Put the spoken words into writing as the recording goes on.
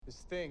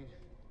This thing,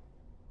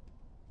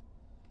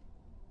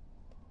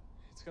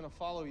 it's gonna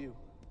follow you.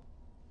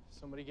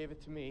 Somebody gave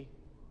it to me,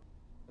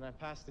 and I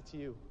passed it to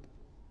you.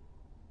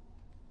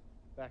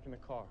 Back in the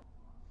car.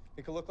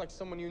 It could look like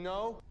someone you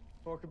know,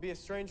 or it could be a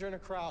stranger in a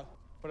crowd.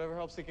 Whatever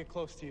helps it get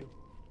close to you.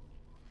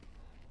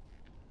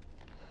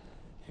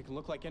 It can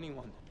look like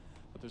anyone,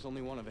 but there's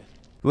only one of it.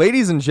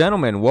 Ladies and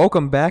gentlemen,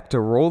 welcome back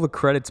to Roll the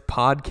Credits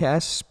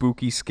Podcast,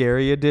 Spooky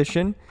Scary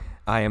Edition.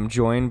 I am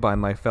joined by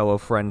my fellow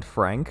friend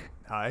Frank.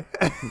 Hi.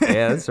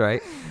 Yeah, that's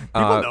right.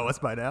 People know us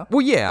by now. Well,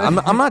 yeah,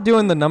 I'm not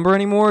doing the number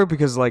anymore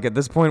because, like, at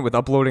this point with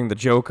uploading the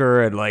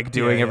Joker and, like,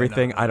 doing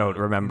everything, I don't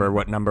remember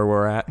what number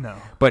we're at. No.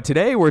 But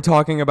today we're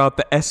talking about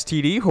the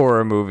STD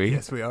horror movie.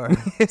 Yes, we are.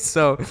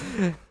 So,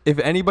 if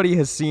anybody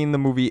has seen the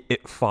movie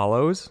It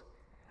Follows,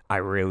 I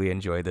really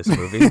enjoyed this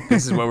movie.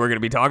 This is what we're going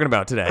to be talking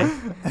about today.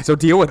 So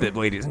deal with it,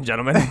 ladies and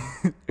gentlemen.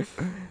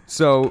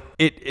 So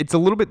it's a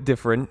little bit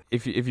different.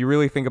 If you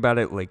really think about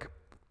it, like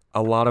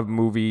a lot of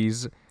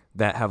movies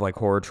that have like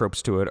horror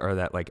tropes to it are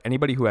that like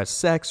anybody who has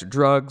sex or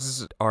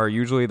drugs are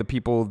usually the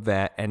people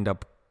that end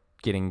up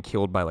getting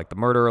killed by like the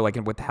murderer. Like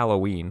with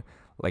Halloween,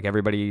 like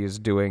everybody is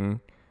doing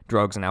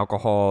drugs and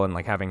alcohol and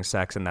like having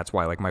sex, and that's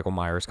why like Michael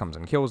Myers comes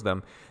and kills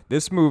them.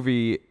 This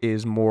movie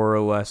is more or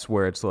less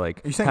where it's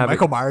like, are you saying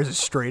Michael Myers is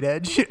straight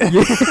edge?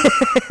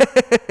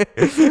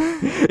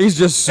 He's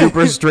just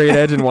super straight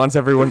edge and wants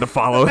everyone to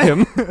follow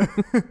him.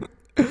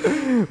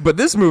 But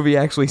this movie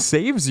actually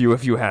saves you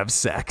if you have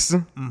sex.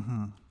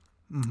 Mm-hmm.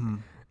 Mm-hmm.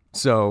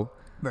 So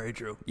very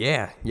true.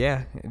 Yeah,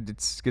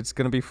 it's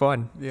gonna be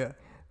fun. Yeah,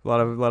 a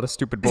lot of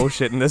stupid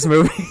bullshit in this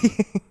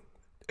movie.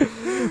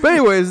 But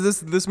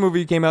anyways, this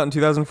movie came out in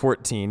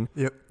 2014.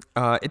 Yep.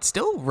 It's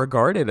still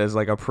regarded as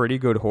like a pretty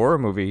good horror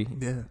movie.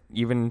 Yeah.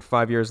 Even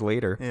 5 years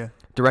later. Yeah.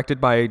 Directed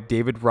by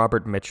David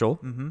Robert Michell.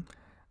 Mm-hmm.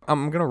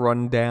 I'm gonna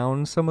run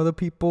down some of the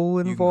people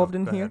involved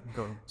in here.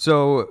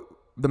 So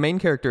the main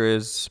character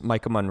is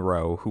Micah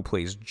Monroe, who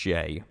plays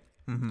Jay.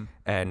 Mm-hmm.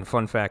 And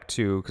fun fact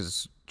too,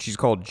 because she's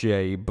called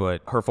Jay,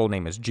 but her full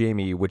name is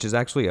Jamie, which is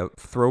actually a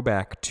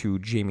throwback to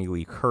Jamie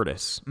Lee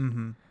Curtis.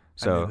 Mm-hmm.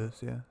 So, I knew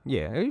this,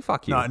 yeah,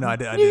 fuck you. No, I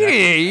did. I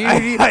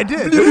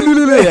did.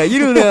 Yeah,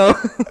 you know.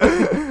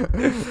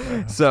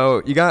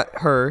 So you got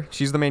her.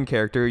 She's the main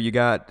character. You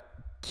got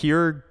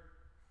Keir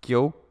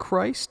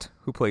Gilchrist,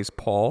 who plays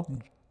Paul.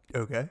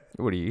 Okay.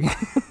 What are you?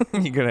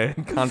 You gonna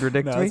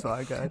contradict me? No, that's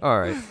fine, guys. All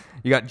right.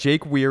 You got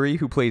Jake Weary,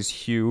 who plays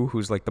Hugh,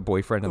 who's like the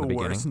boyfriend in the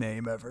beginning. Worst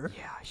name ever.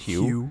 Yeah,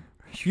 Hugh.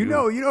 You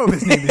know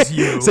his name is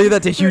Hugh. Say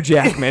that to Hugh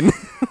Jackman.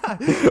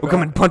 We'll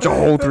come and punch a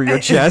hole through your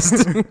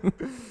chest.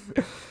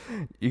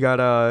 You got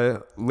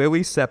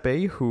Lily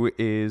Sepe, who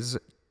is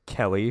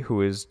Kelly,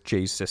 who is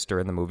Jay's sister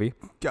in the movie.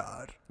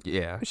 God.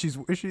 Yeah. She's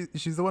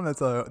the one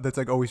that's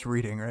like always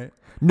reading, right?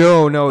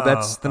 No,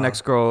 that's the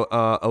next girl,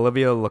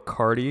 Olivia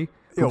Lacardi,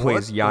 who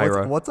plays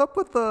Yaira. What's up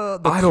with the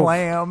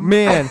clam?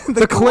 Man,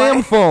 the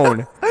clam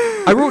phone.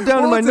 I wrote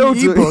down in my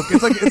notes. An ebook.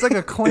 It's like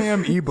a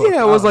clam ebook.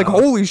 Yeah, I was like,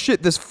 holy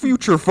shit, this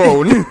future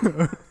phone.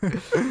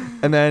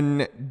 And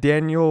then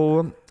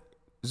Daniel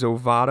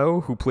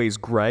Zovato, who plays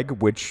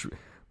Greg, which,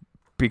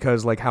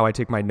 because like how I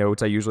take my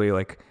notes, I usually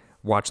like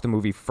watch the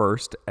movie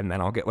first and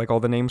then I'll get like all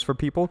the names for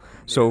people.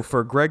 So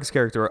for Greg's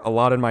character, a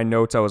lot in my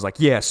notes I was like,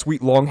 yeah,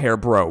 sweet long hair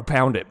bro,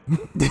 pound it.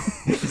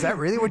 Is that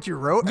really what you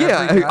wrote?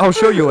 Yeah, I'll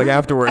show you like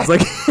afterwards.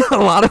 Like a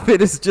lot of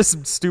it is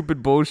just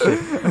stupid bullshit.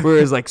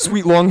 Whereas like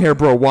sweet long hair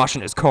bro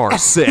washing his car,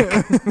 sick.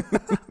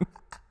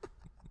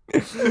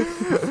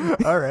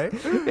 All right.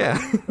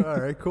 Yeah. All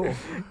right. Cool.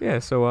 Yeah.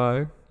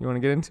 So you want to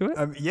get into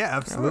it? Yeah,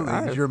 absolutely.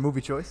 It's your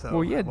movie choice. So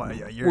well, yeah.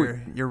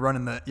 You're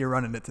running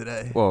it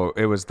today. Well,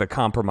 it was the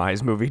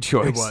compromise movie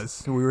choice. It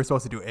was. We were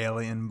supposed to do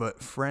Alien,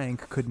 but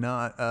Frank could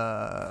not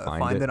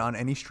find it on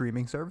any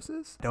streaming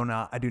services.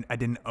 I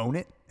didn't own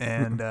it,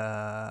 and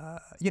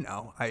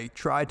I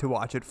tried to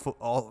watch it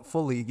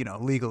fully,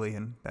 legally,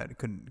 and I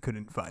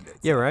couldn't find it. So.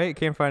 Yeah, right.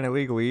 Can't find it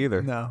legally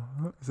either. No.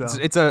 So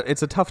it's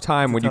a tough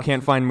time when you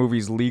can't find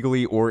movies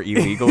legally or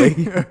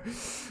illegally.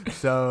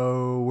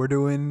 So we're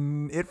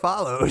doing It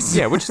Follows.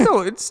 Yeah, which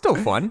it's still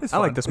fun. I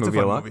like this movie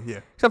a lot. Movie, yeah.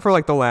 Except for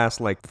like the last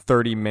like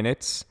 30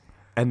 minutes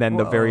and then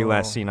the very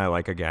last scene I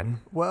like again.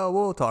 Well,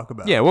 we'll talk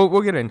about it. Yeah,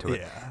 we'll get into it.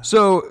 Yeah.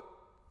 So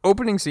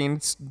opening scene,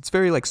 it's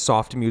very like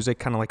soft music,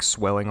 kind of like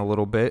swelling a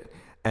little bit.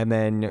 And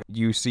then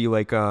you see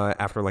like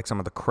after like some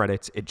of the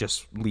credits, it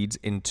just leads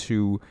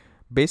into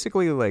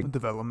basically like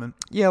development.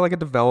 Yeah, like a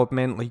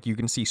development. Like you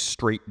can see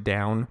straight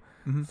down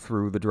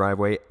through the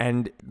driveway,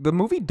 and the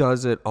movie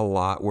does it a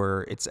lot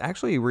where it's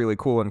actually really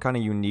cool and kind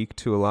of unique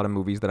to a lot of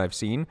movies that I've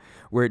seen,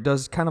 where it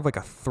does kind of like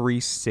a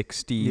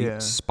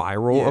 360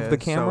 spiral of the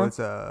camera.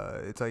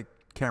 So it's like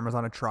cameras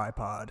on a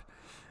tripod,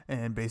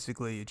 and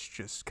basically it's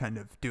just kind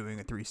of doing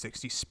a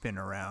 360 spin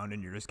around,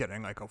 and you're just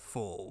getting like a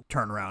full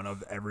turnaround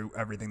of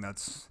everything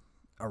that's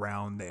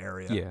around the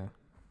area. Yeah.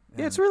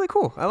 Yeah, it's really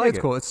cool. I like it. It's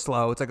cool. It's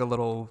slow. It's like a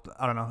little,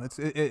 I don't know.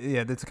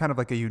 It's kind of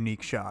like a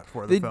unique shot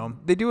for the film.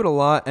 They do it a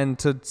lot, and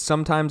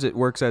sometimes it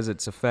works as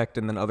its effect,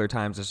 and then other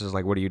times it's just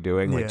like, what are you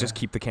doing? Like, just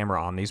keep the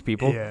camera on these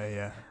people.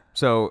 Yeah.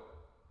 So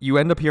you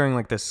end up hearing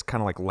like this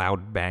kind of like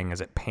loud bang as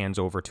it pans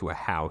over to a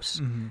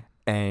house,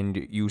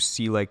 and you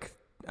see like,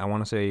 I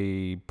want to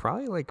say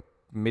probably like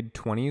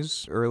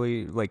mid-20s,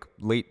 early, like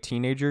late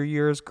teenager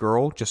years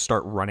girl just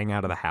start running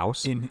out of the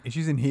house.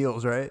 She's in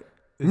heels, right?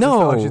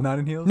 No. She's not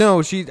in heels?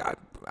 No,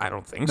 I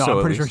don't think so. No,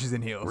 I'm pretty sure she's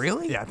in heels.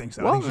 Really? Yeah, I think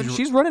so. Well, I think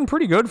she's running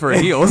pretty good for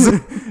heels.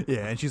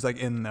 yeah, and she's like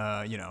in,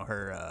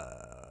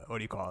 her, what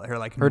do you call it? Her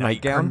like her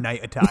nightgown? Her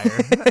night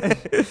attire.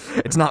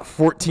 It's not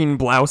 14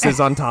 blouses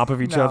on top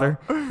of each other.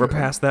 We're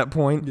past that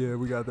point. Yeah,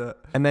 we got that.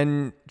 And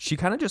then she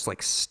kind of just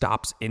like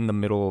stops in the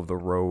middle of the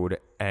road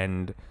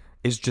and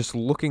is just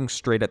looking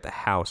straight at the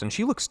house, and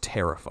she looks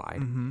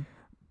terrified.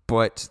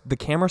 But the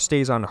camera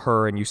stays on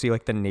her, and you see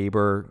like the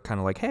neighbor kind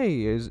of like,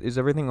 hey, is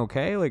everything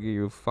okay? Like, are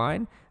you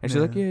fine? And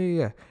she's like,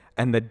 yeah.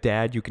 And the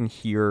dad, you can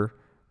hear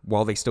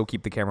while they still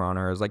keep the camera on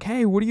her, is like,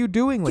 hey, what are you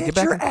doing? Like, get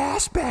back your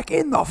ass back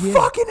in the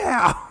fucking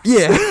house.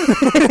 Yeah.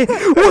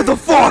 What the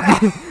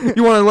fuck?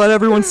 You want to let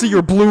everyone see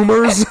your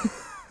bloomers?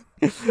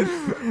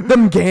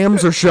 Them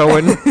gams are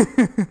showing.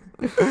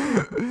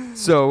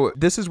 So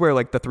this is where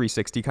like the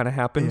 360 kind of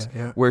happens,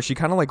 where she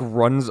kind of like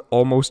runs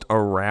almost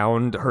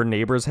around her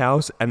neighbor's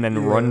house and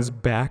then runs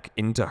back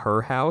into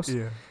her house,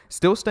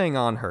 still staying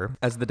on her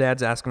as the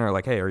dad's asking her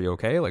like, hey, are you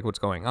okay? Like, what's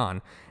going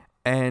on?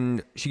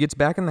 And she gets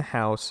back in the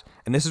house,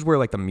 and this is where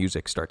like the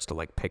music starts to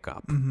like pick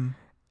up,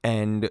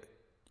 and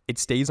it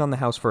stays on the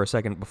house for a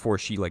second before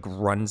she like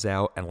runs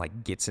out and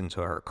like gets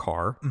into her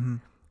car.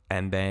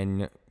 And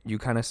then you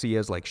kind of see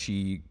as like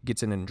she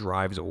gets in and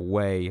drives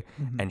away,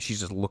 and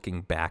she's just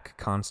looking back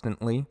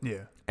constantly.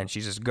 Yeah. And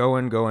she's just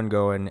going.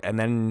 And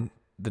then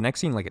the next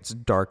scene, like, it's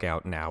dark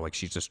out now. Like,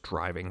 she's just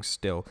driving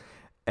still.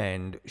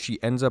 And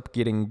she ends up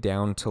getting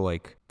down to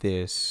like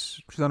this.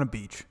 She's on a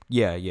beach.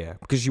 Yeah.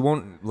 Because she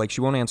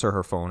won't answer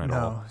her phone at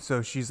all.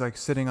 So she's like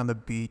sitting on the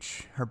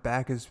beach. Her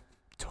back is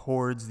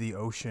towards the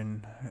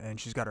ocean, and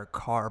she's got her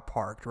car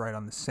parked right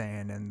on the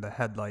sand, and the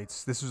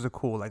headlights. This was a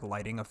cool like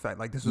lighting effect.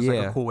 Like, this was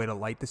like a cool way to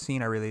light the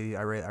scene. I really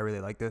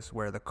like this,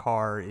 where the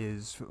car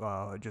is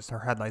just her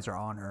headlights are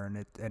on her,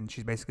 and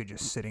she's basically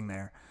just sitting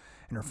there,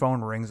 and her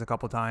phone rings a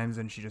couple times,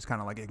 and she just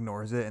kind of like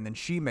ignores it, and then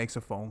she makes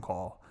a phone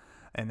call.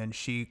 And then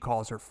she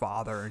calls her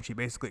father, and she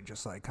basically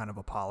just like kind of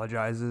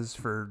apologizes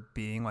for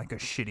being like a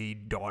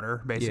shitty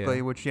daughter,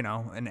 basically, which, you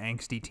know, an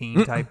angsty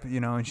teen type, you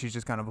know, and she's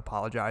just kind of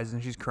apologizing,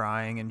 and she's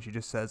crying, and she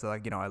just says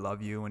like, you know, I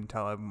love you, and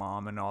tell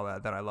mom and all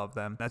that I love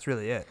them. That's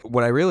really it.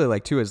 What I really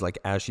like too is like,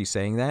 as she's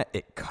saying that,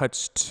 it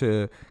cuts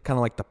to kind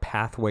of like the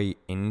pathway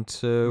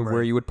into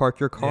where you would park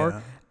your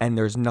car. And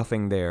there's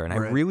nothing there, and I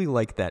really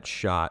like that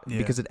shot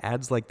because it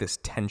adds like this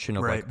tension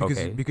of like, because,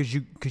 okay,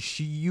 because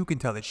you can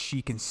tell that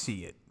she can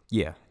see it.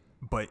 Yeah.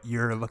 But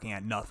you're looking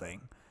at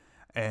nothing,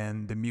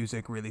 and the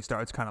music really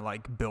starts kind of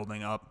like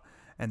building up,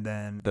 and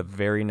then the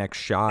very next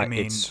shot, I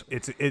mean,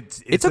 it's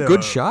a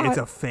good shot. It's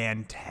a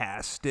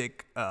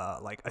fantastic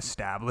like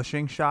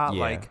establishing shot.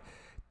 Like,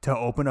 to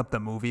open up the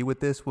movie with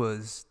this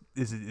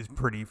is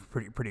pretty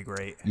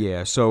great.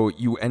 Yeah, so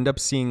you end up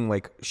seeing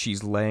like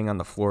she's laying on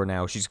the floor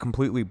now. She's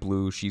completely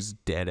blue. She's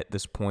dead at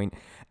this point.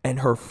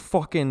 And her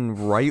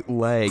fucking right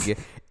leg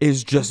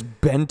is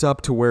just bent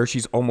up to where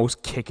she's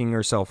almost kicking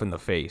herself in the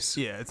face.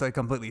 Yeah, it's like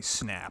completely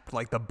snapped.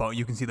 Like the bone,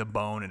 you can see the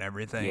bone and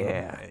everything.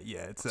 Yeah.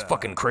 It's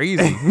fucking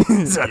crazy.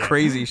 It's a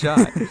crazy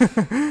shot.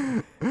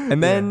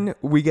 And then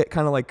we get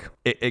kind of like,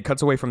 it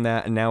cuts away from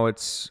that, and now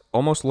it's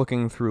almost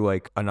looking through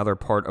like another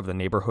part of the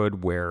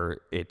neighborhood where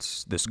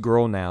it's this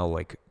girl now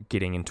like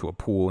getting into a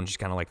pool, and she's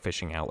kind of like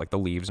fishing out like the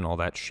leaves and all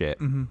that shit.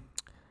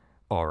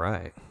 All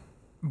right.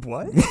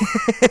 What?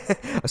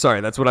 Sorry,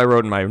 that's what I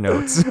wrote in my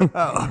notes.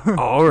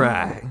 All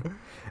right.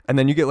 And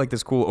then you get like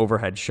this cool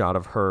overhead shot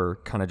of her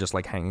kind of just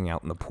like hanging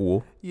out in the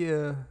pool.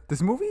 Yeah.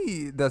 This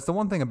movie, that's the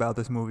one thing about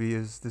this movie,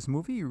 is this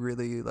movie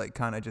really like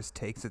kind of just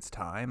takes its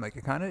time. Like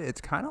it's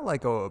kind of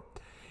like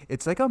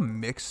it's like a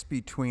mix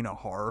between a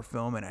horror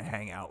film and a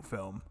hangout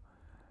film.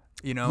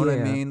 You know what I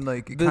mean?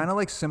 Like kind of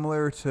like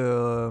similar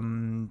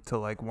to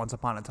like Once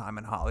Upon a Time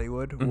in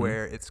Hollywood,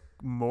 where it's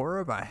more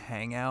of a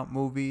hangout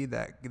movie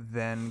that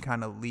then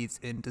kind of leads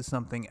into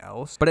something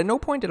else. But at no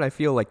point did I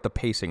feel like the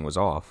pacing was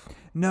off.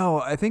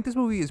 No, I think this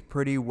movie is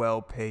pretty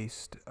well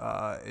paced.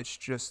 It's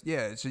just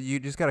you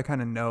just got to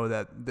kind of know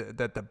that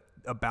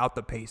about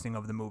the pacing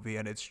of the movie,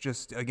 and it's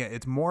just, again,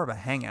 it's more of a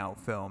hangout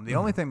film. The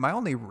only thing, my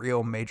only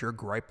real major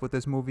gripe with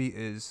this movie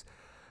is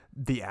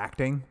the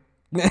acting.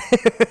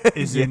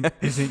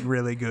 isn't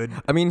really good.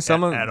 I mean,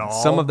 some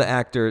of the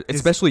actors,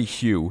 especially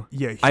Hugh.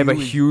 Yeah, Hugh, I have a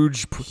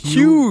huge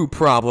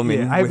problem.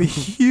 I have a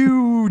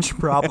huge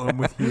problem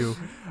with Hugh.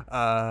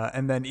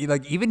 And then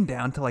like even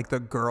down to like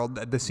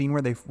the scene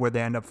where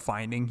they end up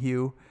finding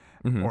Hugh.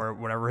 Or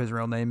whatever his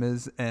real name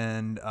is,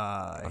 and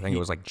I think it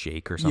was like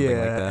Jake or something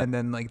like that. And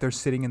then like they're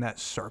sitting in that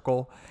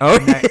circle,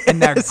 and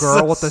that girl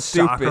so with the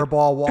soccer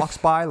ball walks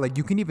by. Like,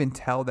 you can even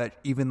tell that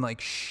even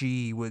like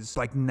she was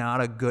like not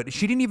a good.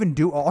 She didn't even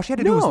do. All she had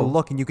to do was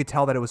look, and you could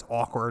tell that it was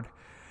awkward.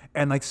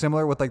 And like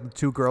similar with like the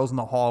two girls in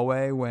the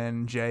hallway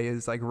when Jay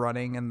is like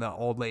running and the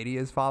old lady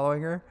is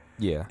following her.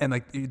 Yeah. And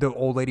like the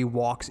old lady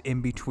walks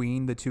in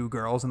between the two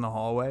girls in the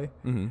hallway,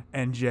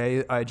 and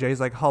Jay's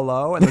like,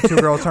 hello, and the two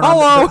girls turn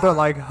Hello. on, they're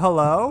like,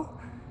 hello.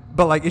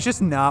 But like it's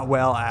just not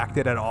well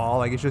acted at all.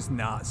 Like it's just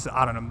not.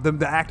 I don't know.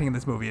 The acting in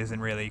this movie isn't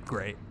really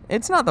great.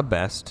 It's not the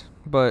best,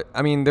 but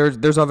I mean,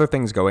 there's other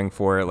things going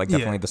for it. Like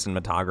definitely the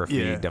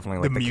cinematography,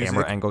 definitely like the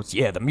camera angles.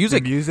 Yeah, the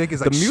music. The music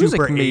is like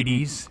super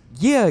 80s.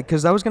 Yeah,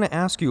 because I was gonna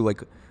ask you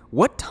like,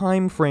 what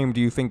time frame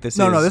do you think this is?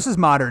 No, this is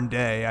modern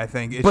day. I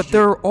think. But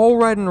they're all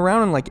riding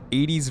around in like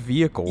 80s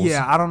vehicles.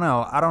 Yeah, I don't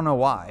know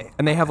why.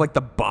 And they have like the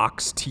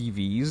box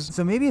TVs.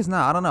 So maybe it's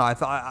not. I don't know. I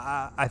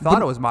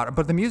thought it was modern,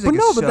 but the music is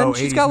so 80s But then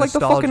she's got like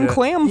nostalgia. the fucking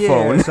clam yeah,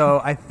 phone.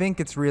 So I think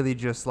it's really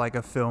just like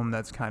a film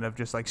that's kind of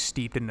just like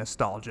steeped in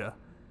nostalgia.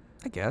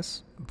 I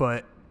guess.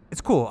 But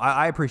it's cool.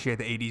 I appreciate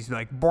the 80s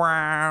like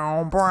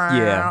brown.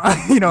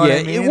 Yeah. You know what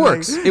I mean? It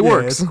works. Like, it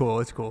works. It's cool.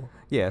 It's cool.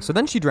 Yeah. So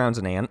then she drowns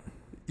an ant.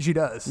 She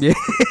does. Yeah.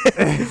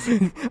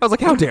 I was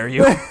like, how dare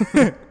you?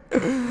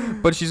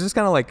 But she's just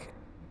kind of like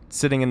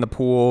sitting in the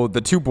pool.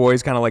 The two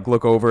boys kind of like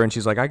look over and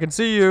she's like, I can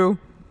see you.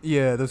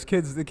 Yeah, the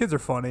kids are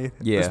funny.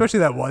 Yeah. Especially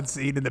that one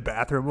scene in the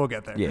bathroom. We'll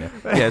get there. Yeah.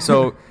 Yeah.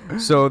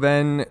 So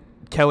then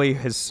Kelly,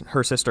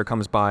 her sister,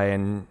 comes by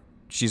and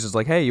she's just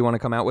like, hey, you want to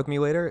come out with me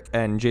later?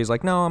 And Jay's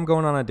like, no, I'm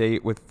going on a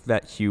date with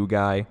that Hugh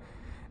guy.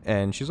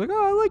 And she's like,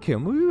 oh, I like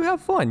him. We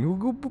have fun.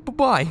 We'll go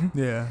bye.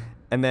 Yeah.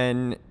 And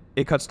then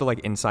it cuts to like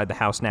inside the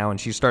house now,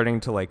 and she's starting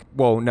to like,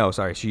 well, no,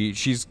 sorry,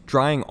 she's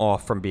drying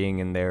off from being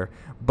in there,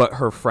 but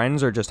her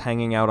friends are just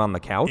hanging out on the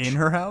couch In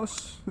her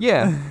house?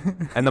 Yeah.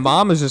 And the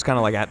mom is just kind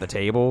of like at the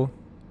table.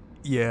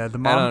 Yeah, the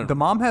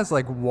mom has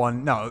like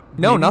one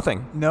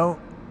nothing. No,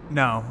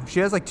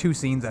 she has like two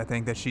scenes I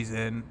think that she's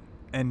in,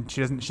 and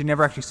she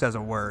never actually says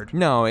a word.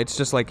 No, it's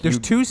just like there's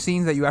two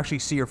scenes that you actually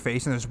see her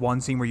face, and there's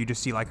one scene where you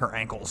just see like her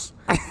ankles.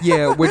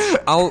 Yeah, which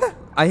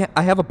I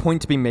have a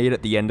point to be made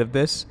at the end of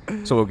this,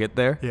 so we'll get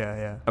there.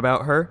 Yeah.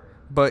 About her.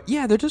 But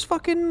yeah, they're just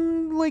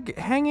fucking like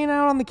hanging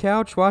out on the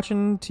couch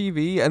watching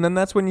TV, and then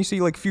that's when you see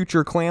like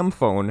future clam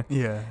phone.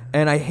 Yeah.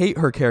 And I hate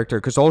her character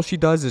because all she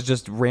does is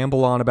just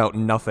ramble on about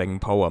nothing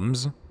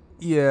poems.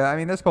 Yeah, I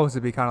mean they're supposed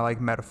to be kind of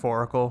like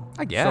metaphorical.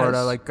 I guess. Sort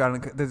of like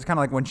it's kind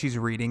of like when she's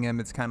reading him,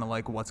 it's kind of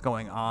like what's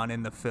going on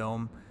in the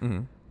film.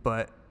 Mm-hmm.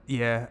 But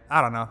yeah,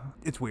 I don't know.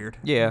 It's weird.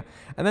 Yeah,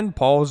 and then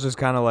Paul's just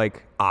kind of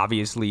like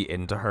obviously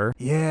into her.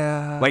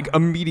 Yeah. Like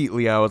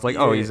immediately, I was like,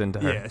 oh, he's into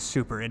her. Yeah,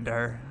 super into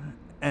her.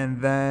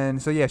 And then,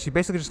 so yeah, she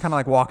basically just kind of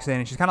like walks in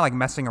and she's kind of like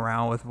messing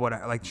around with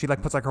she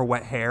like puts like her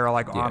wet hair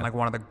like on like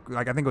one of the,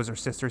 like I think it was her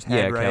sister's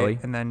head, right? Kelly.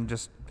 And then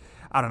just,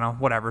 I don't know,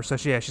 whatever. So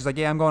she's like,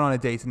 yeah, I'm going on a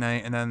date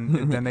tonight. And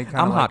then they kind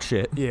of I'm hot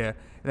shit. Yeah. And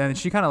then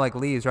she kind of like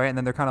leaves, right? And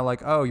then they're kind of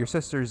like, oh, your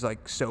sister's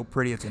like so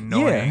pretty, it's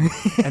annoying.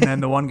 Yeah. And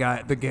then the one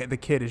guy, the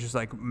kid is just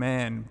like,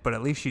 man, but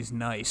at least she's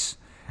nice.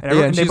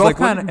 And they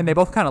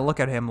both kind of look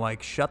at him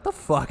like, shut the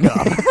fuck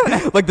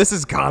up. Like this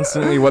is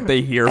constantly what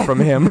they hear from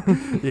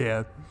him.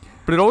 Yeah.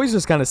 But it always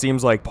just kind of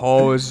seems like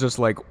Paul is just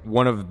like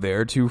one of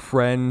their two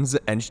friends,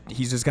 and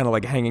he's just kind of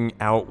like hanging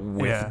out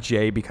with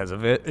Jay because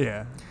of it.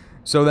 Yeah.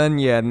 So then,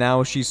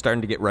 now she's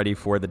starting to get ready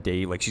for the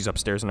date. Like she's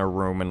upstairs in her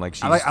room, and like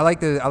she's. I like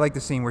the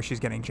scene where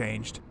she's getting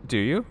changed. Do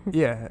you?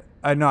 Yeah,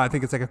 I know. I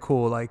think it's like a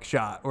cool like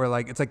shot where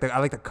like it's like I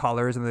like the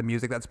colors and the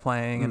music that's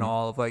playing and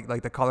all of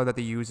like the color that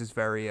they use is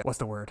very what's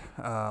the word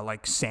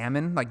like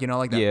salmon, like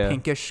like that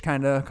pinkish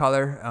kind of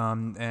color.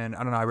 And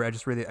I don't know. I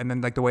just really, and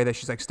then like the way that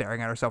she's like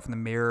staring at herself in the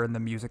mirror and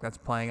the music that's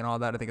playing and all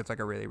that. I think it's like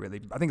I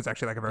think it's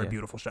actually like a very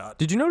beautiful shot.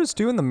 Did you notice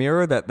too in the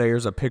mirror that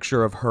there's a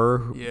picture of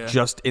her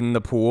just in the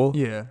pool?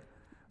 Yeah.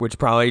 Which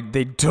probably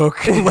they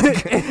took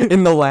like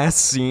in the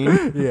last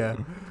scene. Yeah.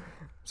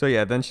 So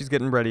then she's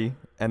getting ready,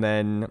 and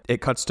then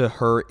it cuts to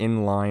her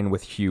in line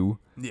with Hugh.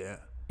 Yeah.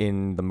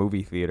 In the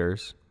movie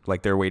theaters,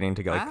 like they're waiting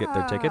to get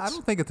their tickets. I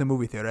don't think it's a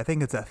movie theater. I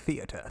think it's a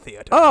theater.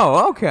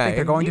 Oh, okay. I think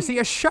they're going to see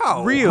a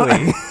show.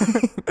 Really?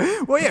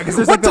 Well, yeah. Because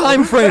there's what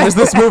time frame is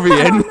this movie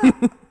in?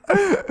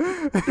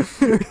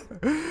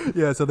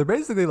 Yeah, so they're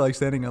basically like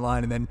standing in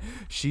line, and then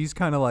she's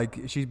kind of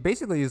like she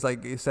basically is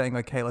like saying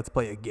like, "Hey, let's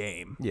play a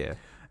game." Yeah.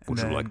 Would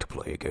you like to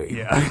play a game?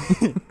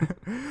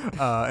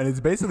 Yeah. And it's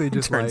basically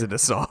just turns like into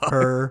Saw.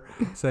 her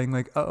saying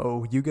like,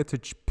 oh, you get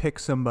to pick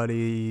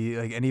somebody,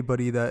 like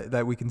anybody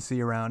that we can see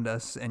around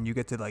us, and you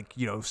get to like,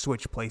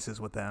 switch places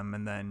with them,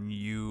 and then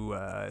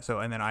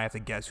and then I have to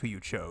guess who you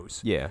chose.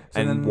 Yeah. So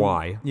and then,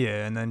 why.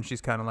 Yeah, and then she's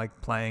kind of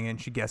like playing,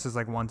 and she guesses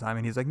like one time,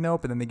 and he's like,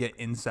 nope, and then they get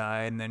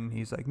inside, and then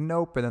he's like,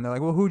 nope, and then they're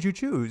like, well, who'd you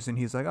choose? And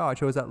he's like, oh, I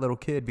chose that little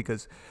kid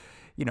because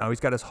he's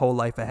got his whole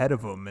life ahead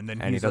of him,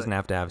 and he doesn't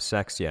have to have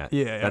sex yet.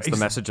 Yeah, that's the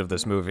message of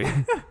this movie.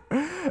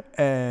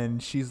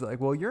 And she's like,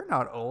 "Well, you're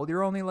not old.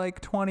 You're only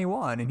like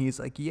 21." And he's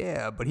like,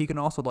 "Yeah, but he can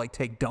also like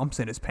take dumps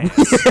in his pants."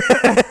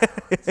 I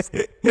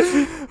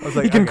was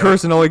like, he can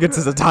curse, and all he gets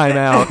is a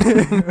timeout.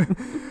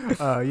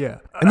 Yeah.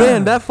 And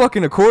then that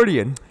fucking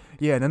accordion.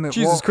 Yeah, and then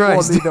Jesus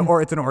Christ.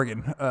 or it's an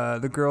organ.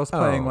 The girl's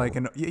playing like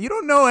you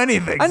don't know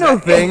anything. I know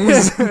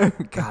things.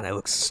 God, I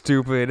look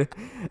stupid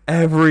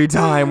every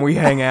time we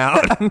hang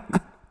out.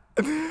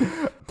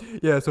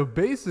 Yeah, so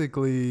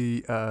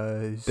basically,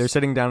 they're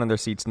sitting down in their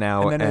seats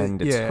now,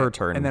 and it's her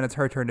turn. And then it's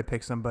her turn to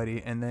pick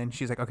somebody, and then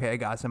she's like, okay, I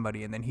got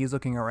somebody. And then he's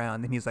looking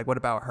around, and he's like, what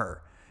about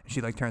her? And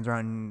she like turns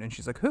around, and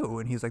she's like, who?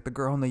 And he's like, the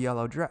girl in the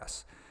yellow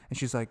dress. And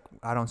she's like,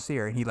 I don't see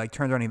her. And he like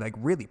turns around, and he like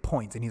really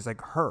points, and he's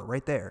like, her,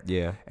 right there.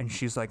 Yeah. And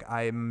she's like,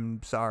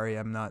 I'm sorry,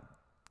 I'm not.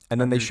 And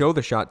then they show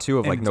the shot too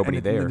of like nobody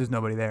there. There's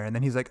nobody there, and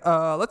then he's like,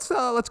 "Let's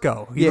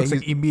go." He looks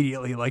like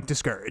immediately like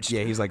discouraged.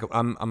 Yeah, he's like,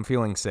 "I'm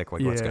feeling sick.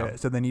 Like, let's go."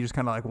 So then he just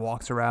kind of like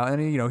walks around,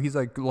 and he's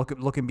like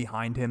looking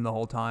behind him the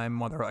whole time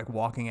while they're like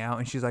walking out.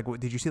 And she's like,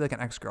 "Did you see like an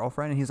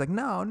ex-girlfriend?" And he's like,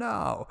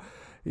 "No."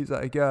 He's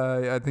like,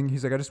 I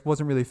just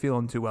wasn't really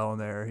feeling too well in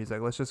there. He's like,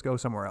 let's just go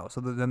somewhere else.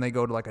 So then they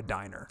go to like a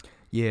diner.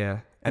 Yeah.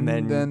 And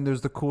then there's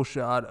the cool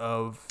shot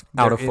of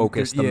out of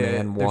focus, the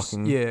man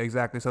walking. Yeah,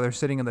 exactly. So they're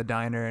sitting in the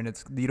diner, and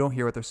you don't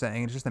hear what they're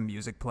saying. It's just the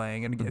music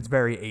playing, and it's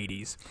very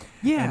 80s.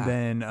 Yeah.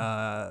 And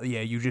then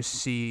you just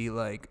see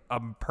like a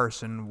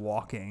person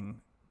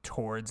walking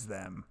towards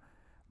them.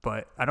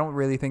 But I don't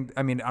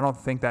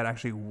think that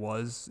actually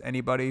was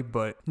anybody,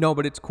 but no,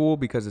 but it's cool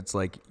because it's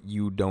like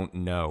you don't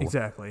know.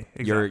 Exactly.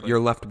 You're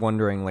left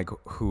wondering like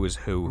who is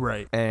who.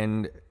 Right.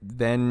 And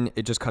then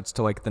it just cuts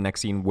to like the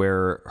next scene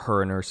where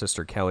her and her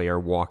sister Kelly are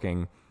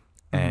walking,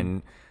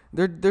 and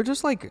they're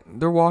just like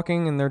they're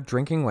walking and they're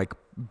drinking like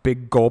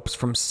big gulps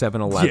from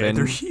 7-Eleven. Yeah,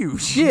 they're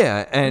huge.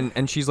 Yeah,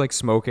 and she's like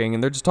smoking,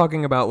 and they're just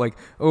talking about like,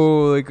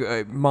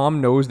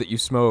 mom knows that you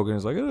smoke, and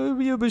it's like,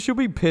 yeah, but she'll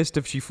be pissed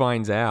if she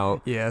finds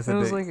out. Yeah, and I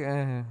was like,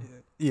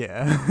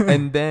 yeah.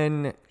 And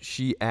then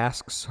she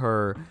asks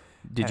her,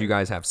 did you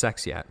guys have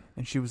sex yet?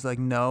 And she was like,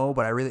 no,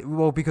 but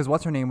because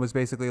what's her name was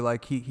basically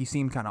like, he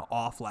seemed kind of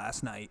off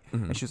last night.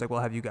 And she was like,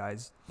 well, have you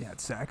guys had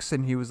sex?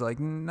 And he was like,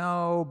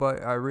 no,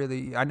 but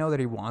I know that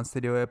he wants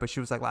to do it. But she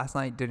was like, last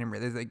night didn't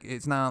really, like,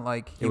 it's not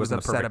like he was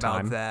upset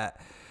about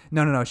that.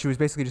 No. She was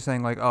basically just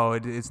saying like, oh,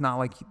 it's not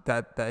like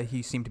that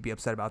he seemed to be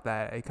upset about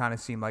that. It kind of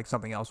seemed like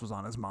something else was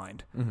on his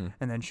mind.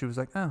 And then she was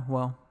like, oh,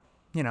 well,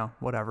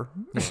 whatever.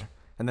 Yeah.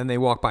 And then they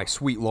walk by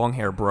sweet long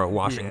hair bro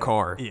washing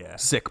car. Yeah.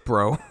 Sick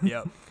bro.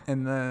 Yep.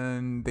 And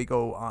then they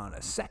go on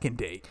a second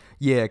date.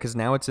 Yeah, because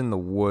now it's in the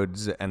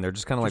woods and they're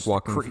just kind of like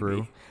walking creepy.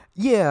 through.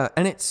 Yeah,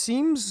 and it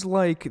seems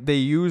like they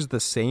use the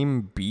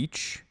same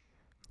beach.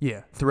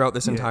 Yeah. Throughout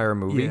this entire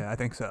movie. Yeah, I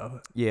think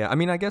so. Yeah, I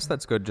mean, I guess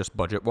that's good just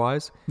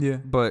budget-wise. Yeah.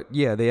 But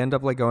yeah, they end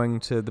up like going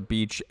to the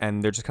beach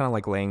and they're just kind of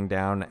like laying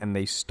down and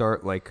they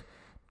start like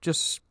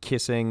just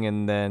kissing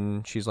and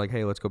then she's like,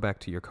 hey, let's go back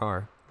to your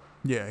car.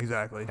 Yeah,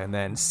 exactly. And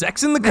then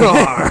sex in the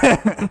car.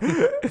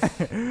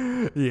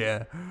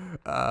 Yeah.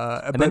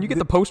 And then you get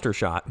the poster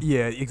shot.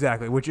 Yeah,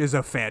 exactly, which is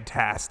a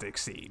fantastic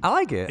scene. I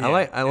like it. Yeah,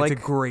 I like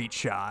it's a great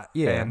shot.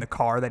 Yeah. And the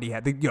car that he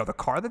had, the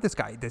car that this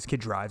kid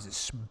drives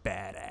is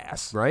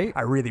badass. Right?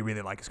 I really,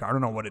 really like his car. I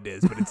don't know what it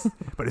is, but it's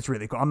but it's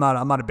really cool. I'm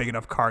not a big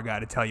enough car guy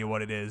to tell you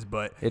what it is,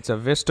 but it's a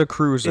Vista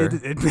Cruiser.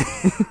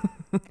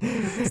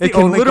 It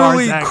can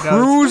literally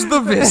cruise the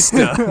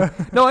Vista.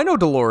 No, I know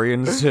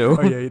DeLoreans too.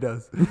 Oh yeah, he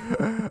does.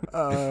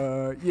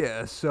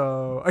 Yeah.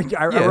 So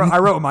I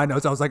wrote in my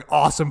notes. I was like,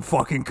 awesome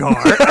fucking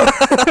car.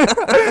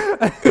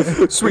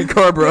 Sweet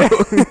car, bro.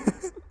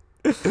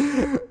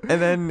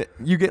 And then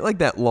you get like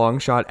that long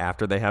shot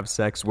after they have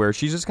sex where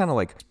she's just kind of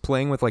like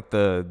playing with like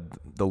the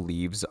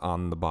leaves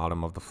on the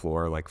bottom of the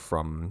floor, like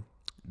from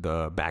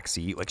the back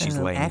seat, like she's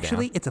laying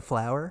actually, down. It's a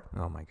flower.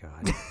 Oh my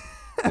god.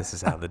 This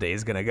is how the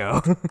day's gonna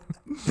go.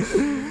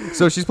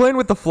 So she's playing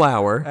with the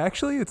flower.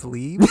 Actually, it's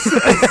leaves.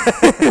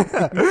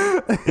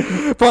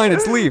 Fine,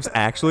 it's leaves.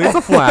 Actually, it's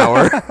a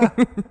flower.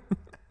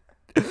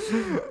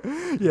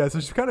 Yeah,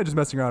 so she's kind of just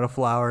messing around with a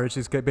flower.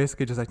 She's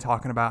basically just like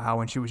talking about how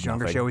when she was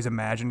younger, she always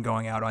imagined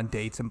going out on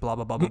dates and blah,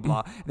 blah, blah, blah,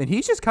 blah. Then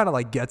he just kind of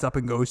like gets up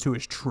and goes to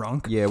his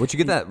trunk. Yeah, which you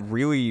get that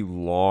really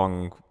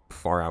long,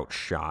 far out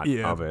shot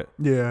of it.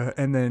 Yeah,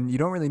 and then you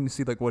don't really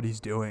see like what he's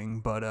doing,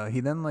 but he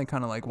then like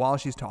kind of like while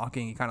she's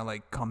talking, he kind of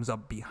like comes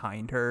up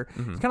behind her.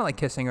 He's kind of like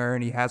kissing her,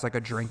 and he has like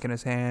a drink in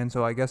his hand.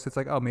 So I guess it's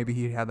like, oh, maybe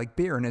he had like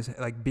beer in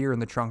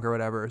the trunk or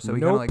whatever. So he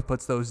kind of like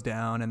puts those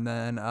down, and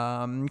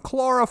then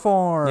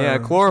chloroform. Yeah,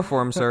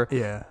 chloroform, sir.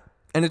 Yeah,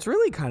 and it's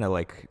really kind of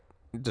like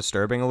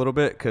disturbing a little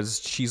bit because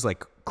she's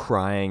like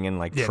crying and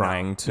like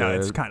trying to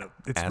it's kind of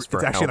it's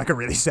actually help. like a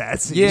really sad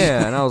scene.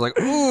 Yeah, and I was like,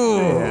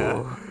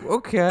 ooh,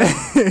 okay.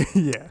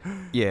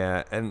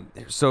 Yeah, and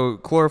so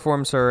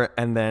chloroforms her,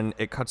 and then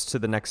it cuts to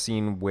the next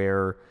scene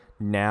where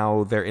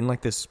now they're in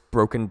like this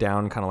broken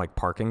down kind of like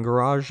parking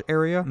garage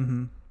area,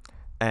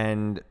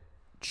 and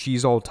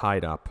she's all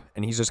tied up,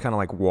 and he's just kind of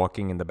like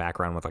walking in the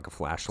background with like a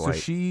flashlight.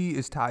 So she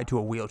is tied to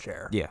a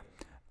wheelchair. Yeah.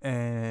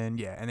 And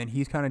then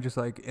he's kind of just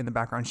like in the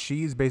background.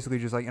 She's basically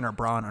just like in her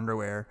bra and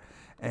underwear,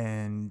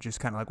 and just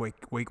kind of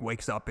like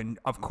wakes up, and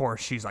of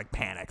course she's like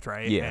panicked,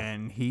 right? Yeah.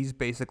 And he's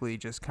basically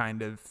just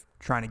kind of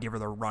trying to give her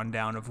the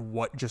rundown of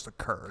what just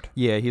occurred.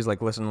 Yeah, he's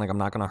like, listen, like I'm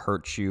not gonna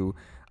hurt you.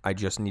 I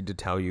just need to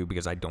tell you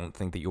because I don't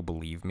think that you'll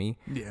believe me.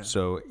 Yeah.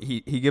 So he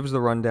gives the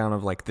rundown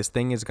of like this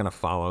thing is gonna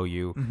follow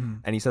you,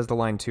 and he says the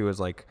line too is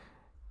like,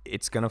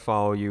 it's going to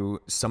follow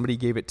you. Somebody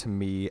gave it to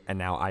me, and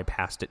now I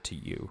passed it to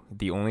you.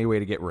 The only way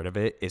to get rid of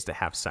it is to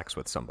have sex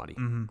with somebody.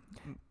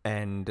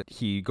 And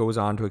he goes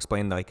on to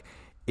explain, like,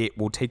 it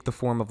will take the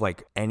form of,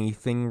 like,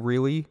 anything,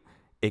 really.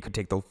 It could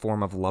take the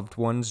form of loved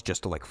ones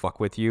just to, like, fuck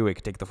with you. It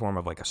could take the form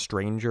of, like, a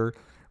stranger.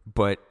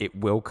 But it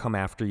will come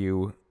after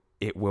you.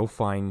 It will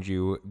find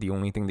you. The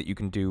only thing that you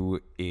can do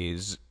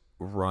is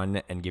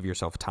run and give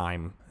yourself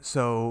time.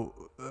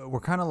 So we're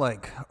kind of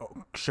like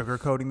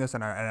sugarcoating this,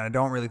 and I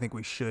don't really think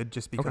we should,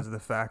 just because of the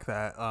fact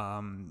that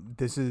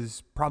this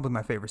is probably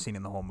my favorite scene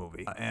in the whole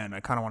movie, and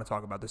I kind of want to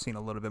talk about the scene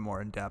a little bit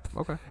more in depth.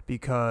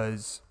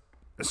 Because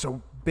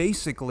so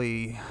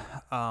basically,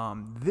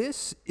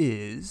 this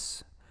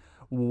is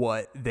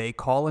what they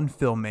call in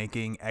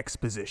filmmaking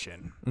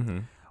exposition.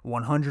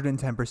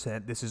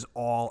 110%. This is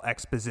all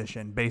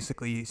exposition,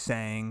 basically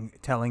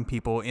telling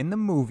people in the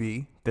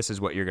movie, this is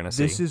what you're going to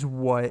see. This is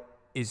what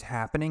is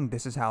happening.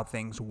 This is how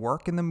things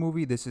work in the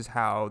movie. This is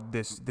how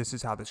this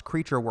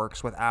creature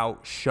works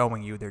without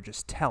showing you. They're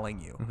just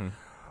telling you.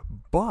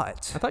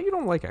 But I thought you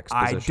don't like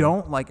exposition. I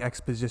don't like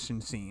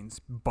exposition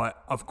scenes,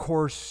 but of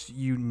course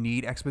you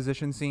need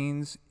exposition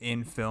scenes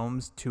in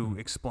films to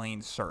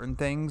explain certain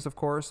things, of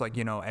course. Like,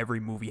 every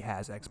movie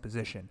has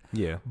exposition.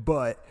 Yeah.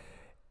 But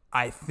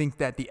I think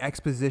that the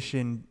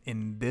exposition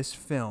in this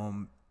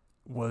film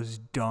was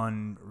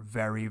done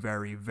very,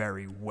 very,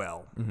 very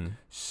well.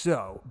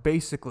 So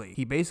basically,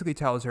 he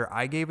tells her,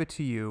 I gave it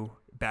to you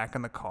back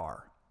in the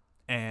car,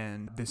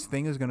 and this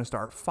thing is going to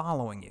start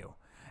following you.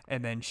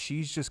 And then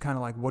she's just kind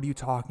of like, what are you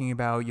talking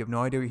about? You have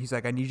no idea. He's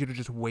like, I need you to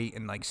just wait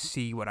and like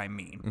see what I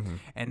mean.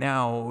 And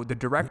now the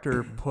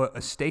director put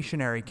a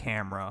stationary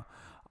camera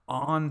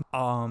on,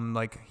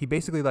 like, he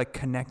basically like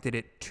connected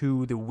it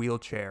to the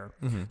wheelchair.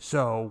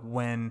 So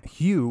when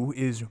Hugh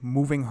is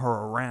moving her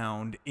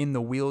around in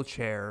the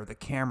wheelchair, the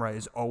camera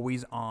is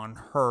always on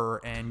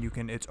her, and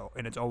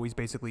it's always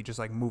basically just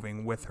like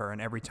moving with her,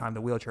 and every time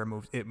the wheelchair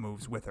moves, it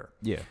moves with her.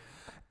 Yeah.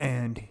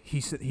 And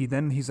he's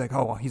like,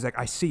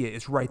 I see it.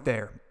 It's right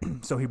there.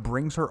 So he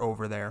brings her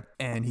over there,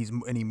 and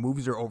he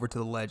moves her over to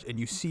the ledge, and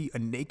you see a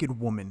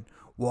naked woman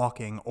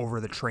walking over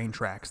the train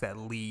tracks that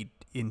lead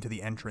into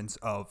the entrance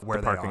of where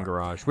the parking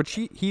garage, which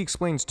he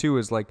explains too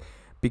is like,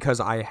 because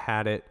I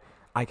had it,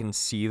 I can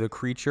see the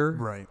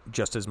creature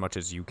just as much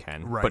as you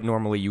can, but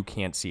normally you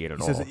can't see it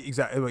at all. Says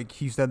exactly, like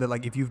he said that,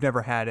 like, if you've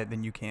never had it,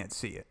 then you can't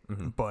see it,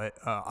 but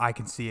I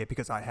can see it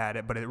because I had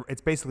it, but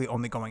it's basically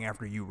only going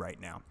after you right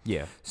now.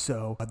 Yeah.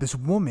 So this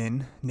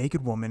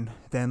naked woman,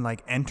 then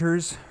like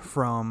enters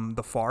from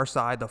the far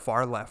side, the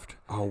far left.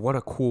 Oh, what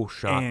a cool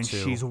shot! And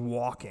too. She's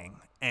walking,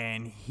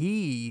 and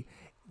he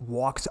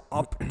walks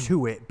up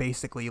to it,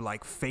 basically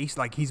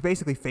he's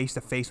basically face to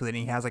face with it, and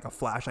he has like a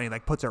flashlight. He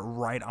like puts it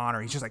right on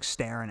her. He's just like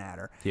staring at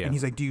her, and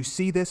he's like, do you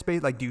see this,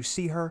 babe? Like, do you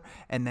see her?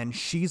 And then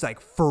she's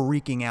like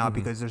freaking out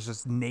because there's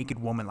this naked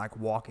woman like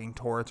walking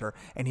towards her,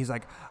 and he's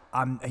like,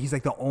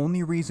 the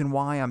only reason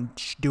why I'm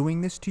doing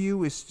this to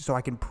you is so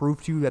I can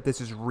prove to you that this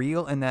is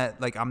real and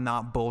that like I'm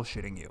not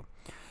bullshitting you.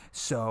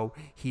 So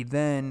he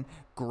then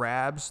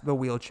grabs the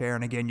wheelchair,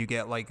 and again you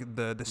get like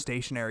the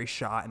stationary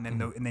shot, and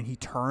then and then he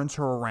turns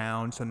her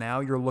around. So now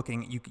you're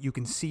looking, you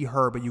can see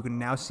her, but you can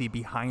now see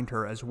behind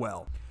her as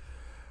well.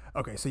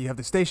 Okay, so you have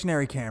the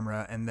stationary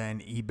camera, and then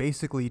he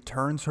basically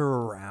turns her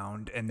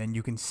around, and then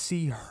you can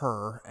see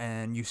her,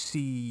 and you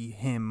see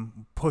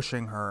him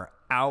pushing her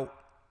out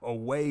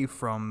away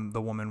from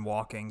the woman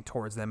walking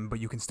towards them,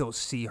 but you can still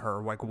see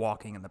her like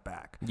walking in the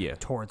back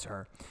towards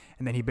her.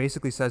 And then he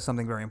basically says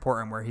something very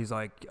important where he's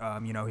like,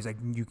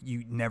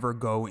 you never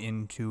go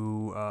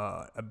into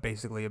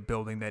basically a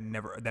building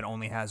that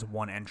only has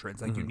one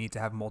entrance. Like you need to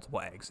have multiple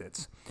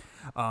exits.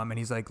 And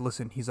he's like,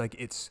 listen, he's like,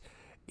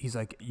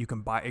 you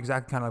can buy,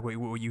 exactly kind of like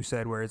what you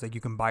said, where it's like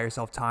you can buy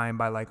yourself time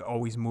by like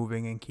always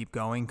moving and keep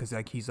going, because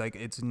like he's like,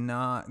 it's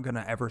not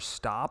gonna ever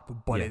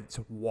stop, but it's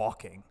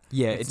walking.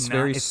 Yeah, it's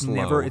very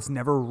slow. It's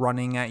never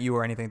running at you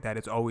or anything like that.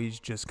 It's always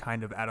just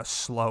kind of at a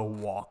slow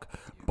walk,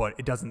 but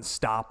it doesn't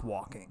stop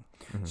walking.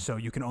 So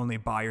you can only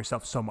buy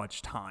yourself so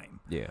much time.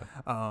 Yeah.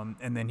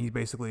 And then he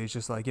basically is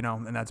just like,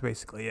 and that's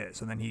basically it.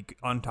 So then he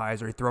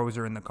unties her, he throws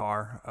her in the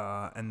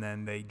car, and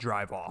then they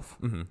drive off.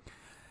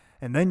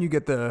 And then you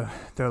get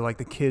they're like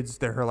the kids,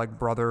 they're her like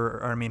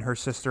her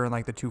sister and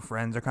like the two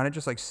friends are kind of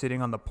just like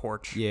sitting on the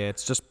porch. Yeah,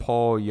 it's just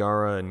Paul,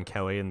 Yara, and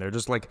Kelly, and they're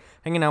just like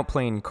hanging out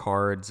playing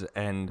cards.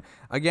 And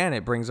again,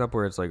 it brings up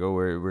where it's like, oh,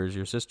 where's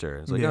your sister?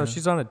 It's like, oh,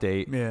 she's on a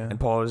date. Yeah. And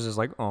Paul is just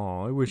like,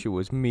 oh, I wish it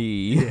was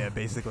me. Yeah,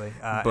 basically.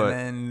 But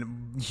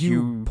and then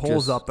Hugh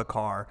pulls up the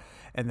car.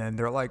 And then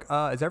they're like,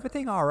 is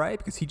everything all right?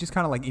 Because he just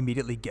kind of like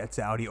immediately gets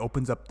out. He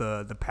opens up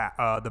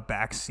the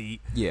back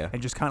seat. Yeah.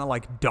 And just kind of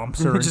like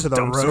dumps her into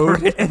the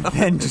road and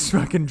then just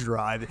fucking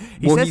drive.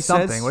 He says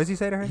something. What does he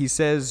say to her? He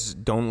says,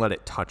 don't let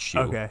it touch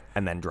you. Okay.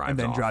 And then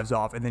drives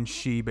off. And then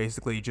she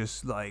basically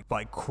just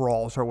like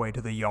crawls her way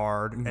to the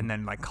yard and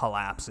then like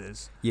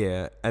collapses.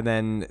 Yeah. And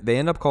then they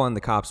end up calling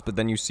the cops. But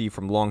then you see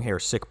from long hair,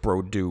 sick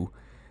bro Dude.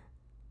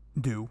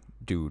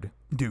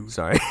 Dude.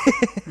 Sorry.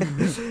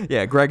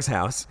 Yeah, Greg's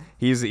house.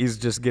 He's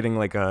just getting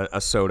like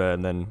a soda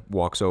and then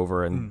walks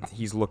over and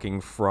he's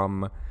looking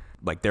from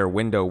like their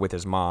window with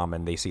his mom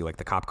and they see like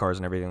the cop cars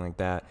and everything like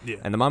that. Yeah.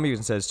 And the mom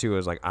even says too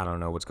is like, I don't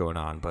know what's going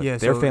on, but Yeah,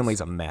 their so family's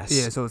a mess.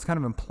 Yeah, so it's kind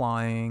of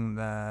implying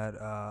that,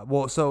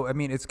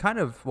 it's kind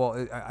of,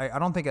 I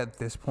don't think at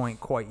this point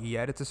quite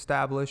yet it's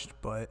established,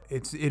 but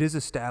it is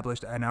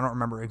established, and I don't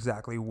remember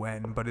exactly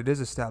when, but it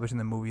is established in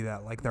the movie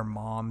that like their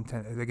mom,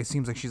 like it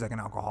seems like she's like an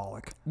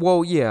alcoholic.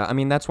 Well, yeah, I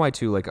mean, that's why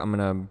too, like I'm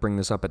going to bring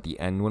this up at the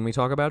end when we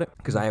talk about it,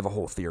 because I have a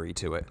whole theory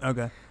to it.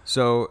 Okay.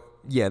 So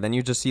yeah, then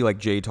you just see like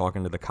Jay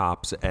talking to the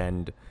cops,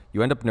 and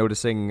you end up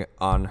noticing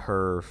on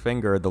her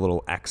finger the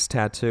little X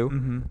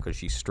tattoo because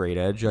she's straight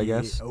edge, I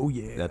guess. Oh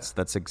yeah.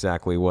 That's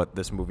exactly what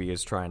this movie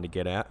is trying to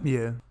get at.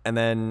 Yeah. And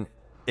then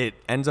it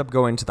ends up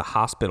going to the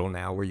hospital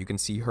now, where you can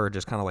see her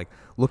just kind of like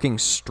looking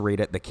straight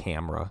at the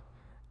camera,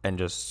 and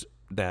just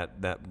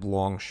that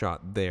long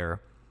shot there.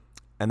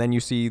 And then you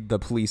see the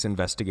police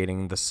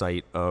investigating the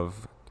site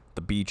of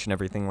the beach and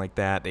everything like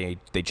that. They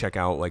check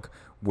out like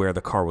where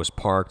the car was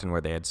parked and where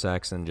they had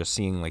sex, and just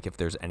seeing like if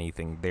there's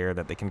anything there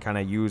that they can kind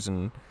of use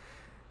and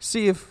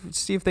see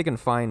if they can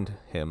find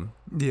him.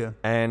 Yeah.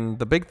 And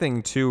the big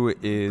thing too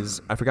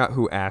is, I forgot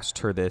who asked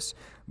her this,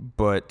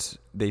 but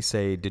they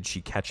say, did she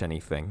catch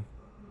anything?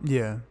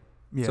 Yeah.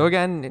 Yeah. So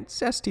again, it's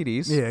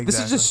STDs. Yeah, exactly. This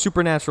is just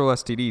supernatural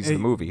STDs, the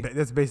movie.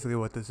 That's basically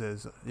what this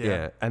is.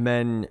 Yeah. And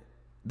then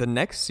the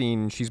next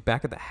scene, she's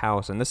back at the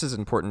house, and this is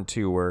important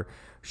too, where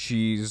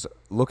she's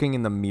looking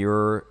in the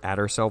mirror at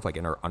herself, like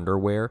in her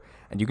underwear,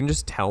 and you can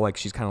just tell like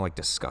she's kind of like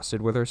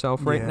disgusted with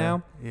herself right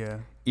now. Yeah.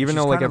 Even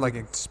she's though like kind of like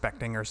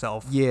expecting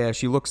herself. Yeah,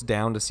 she looks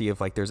down to see if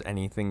like there's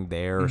anything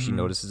there, or she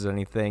notices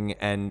anything,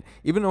 and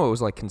even though it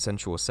was like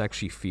consensual sex,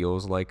 she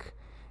feels like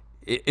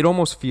it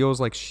almost feels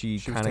like she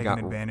kind of got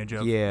advantage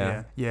of.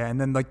 Yeah.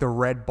 And then like the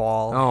red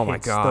ball. Oh my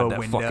hits god, the that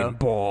window, fucking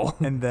ball.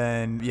 And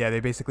then they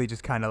basically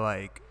just kind of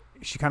like,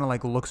 she kind of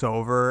like looks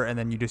over, and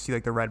then you just see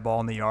like the red ball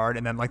in the yard,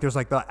 and then like there's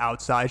like the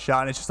outside shot,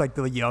 and it's just like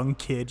the young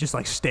kid just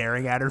like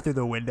staring at her through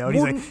the window,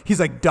 and he's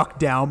like ducked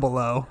down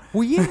below.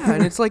 Well, yeah,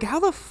 and it's like, how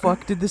the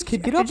fuck did this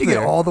kid get up Did you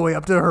there? get all the way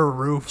up to her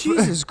roof?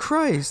 Jesus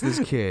Christ, this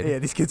kid. Yeah,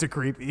 these kids are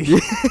creepy.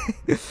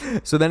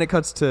 So then it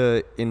cuts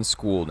to in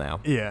school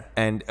now. Yeah.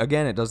 And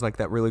again, it does like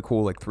that really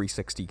cool like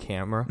 360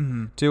 camera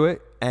to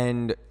it,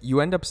 and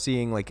you end up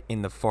seeing like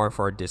in the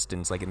far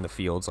distance, like in the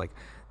fields, like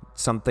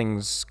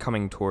something's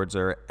coming towards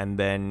her, and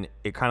then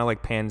it kind of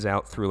like pans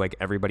out through like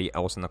everybody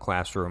else in the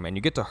classroom, and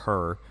you get to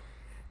her,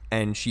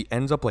 and she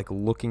ends up like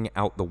looking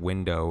out the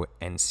window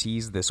and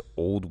sees this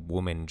old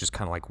woman just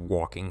kind of like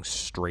walking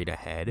straight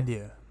ahead.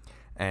 Yeah.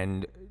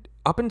 And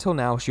up until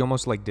now, she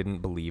almost like didn't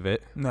believe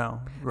it.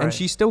 No. Right. And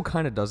she still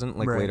kind of doesn't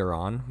like Right. later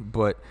on,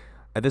 but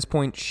at this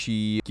point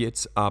she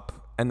gets up,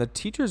 and the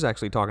teacher's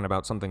actually talking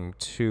about something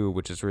too,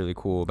 which is really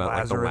cool about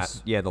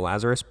Lazarus. like the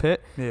Lazarus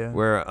pit. Yeah.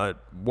 Where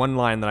one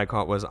line that I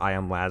caught was, "I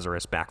am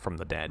Lazarus back from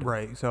the dead."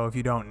 Right. So if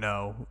you don't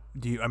know,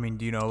 do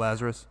you know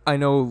Lazarus? I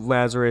know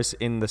Lazarus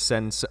in the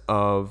sense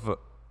of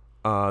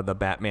the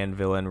Batman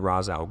villain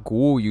Ra's al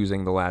Ghul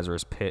using the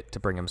Lazarus pit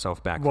to bring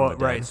himself back from the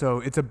dead. Right. So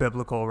it's a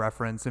biblical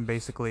reference, and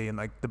basically in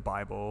like the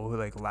Bible,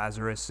 like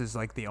Lazarus is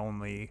like the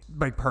only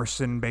like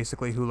person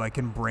basically who like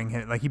can bring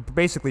him, like he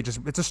basically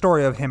just, it's a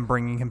story of him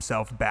bringing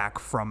himself back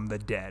from the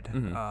dead.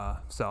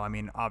 So I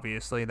mean,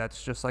 obviously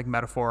that's just like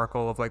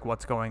metaphorical of like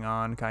what's going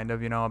on, kind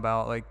of,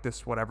 about like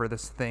this, whatever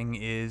this thing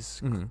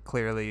is,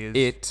 clearly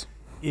is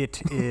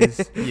it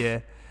is. Yeah.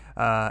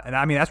 And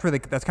I mean, that's kind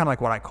of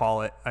like what I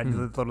call it. I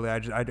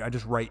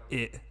just write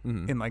it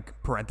in like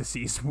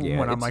parentheses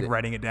when I'm like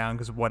writing it down,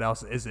 because what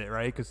else is it,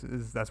 right?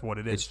 Because that's what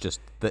it is. It's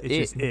just the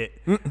it's it.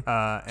 just it.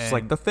 It's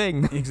like the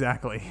thing.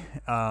 Exactly.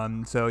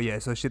 So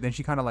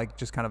she kind of like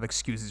just kind of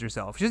excuses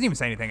herself. She doesn't even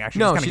say anything,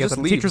 actually. No, Just she kinda just gets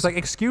up. leaves. The teacher's like,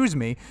 "Excuse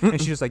me," and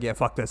she's just like, "Yeah,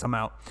 fuck this, I'm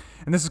out."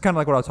 And this is kind of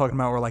like what I was talking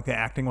about, where like the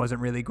acting wasn't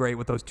really great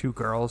with those two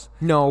girls.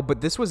 No, but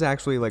this was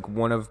actually like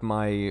one of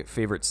my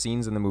favorite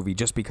scenes in the movie,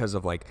 just because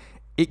of like,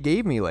 it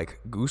gave me like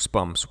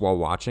goosebumps while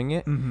watching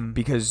it,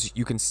 because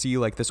you can see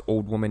like this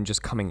old woman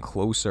just coming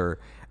closer,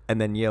 and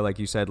then like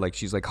you said, like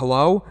she's like,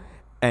 "Hello,"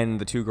 and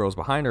the two girls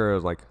behind her are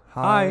like,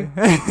 "Hi."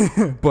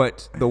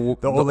 But the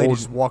old lady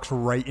just walks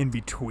right in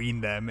between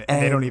them,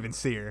 and they don't even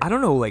see her. I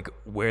don't know like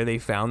where they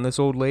found this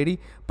old lady,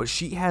 but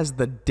she has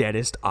the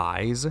deadest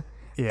eyes,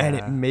 and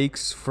it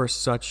makes for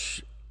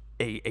such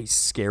a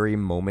scary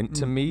moment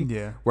to me.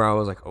 Yeah. Where I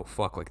was like, "Oh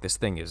fuck!" Like this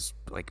thing is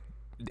like,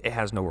 it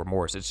has no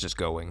remorse. It's just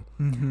going.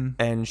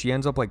 And she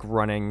ends up like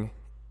running,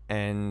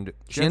 and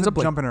she ends up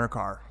like jumping in her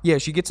car. Yeah,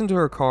 she gets into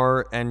her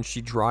car and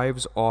she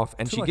drives off,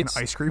 and To she like gets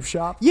an ice cream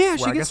shop. Yeah,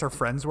 where I guess her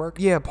friends work.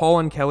 Yeah, Paul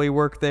and Kelly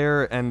work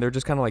there, and they're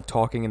just kind of like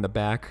talking in the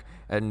back.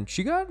 And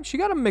she got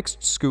a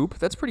mixed scoop.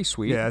 That's pretty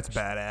sweet. Yeah, it's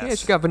badass. Yeah,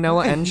 she got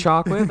vanilla and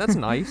chocolate. That's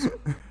nice.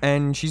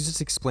 And she's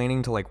just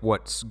explaining to like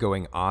what's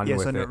going on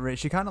with it.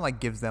 She kind of like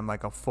gives them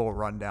like a full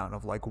rundown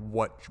of like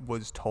what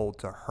was told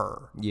to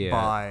her Yeah.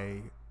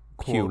 by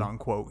quote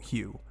unquote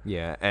Hugh.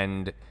 Yeah,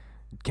 and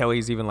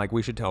Kelly's even like,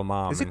 we should tell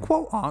mom. Is it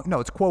quote on? No,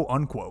 it's quote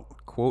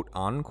unquote. Quote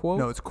unquote?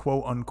 No, it's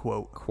quote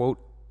unquote. Quote.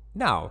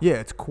 No. Yeah,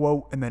 it's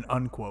quote and then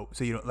unquote.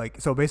 So you don't like.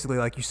 So basically,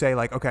 like you say,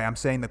 like, okay, I'm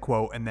saying the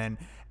quote, and then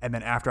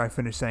after I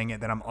finish saying it,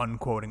 then I'm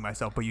unquoting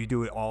myself. But you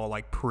do it all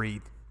like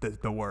pre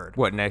the word.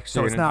 What next?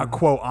 So it's not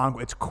quote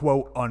unquote. It's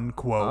quote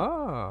unquote.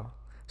 Oh.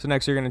 So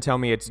next you're gonna tell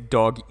me it's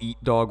dog eat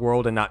dog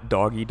world and not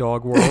dog eat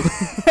dog world.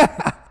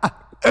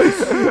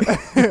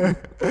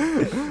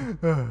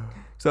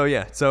 So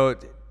yeah. So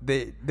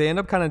they end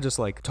up kind of just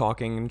like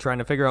talking and trying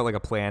to figure out like a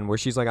plan where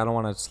she's like, I don't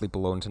want to sleep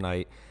alone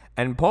tonight.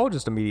 And Paul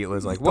just immediately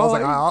is like, well, Paul's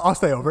like, I'll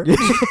stay over.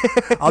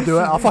 I'll do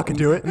it. I'll fucking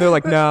do it. And they're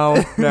like,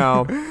 no.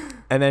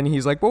 And then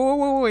he's like,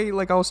 whoa, wait,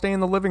 like I'll stay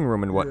in the living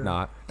room and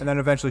whatnot. Yeah. And then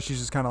eventually she's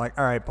just kind of like,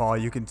 all right, Paul,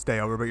 you can stay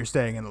over, but you're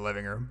staying in the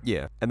living room.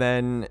 Yeah. And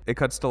then it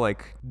cuts to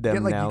like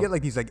them now. You get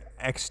like these like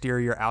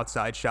exterior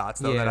outside shots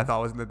though that I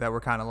thought that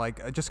were kind of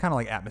like just kind of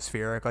like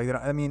atmospheric. Like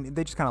I mean,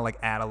 they just kind of like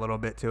add a little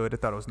bit to it. I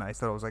thought it was nice.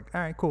 I thought it was like,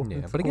 all right, cool.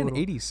 Yeah. But again,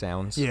 80s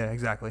sounds. Yeah,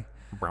 exactly.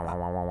 So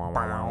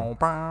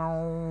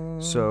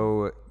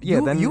yeah,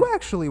 then you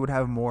actually would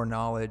have more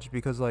knowledge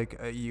because like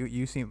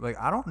you seem like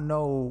I don't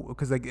know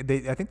because like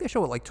I think they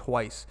show it like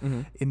twice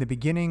in the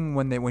beginning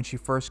when she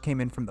first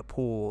came in from the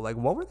pool. Like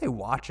what were they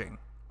watching?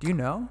 Do you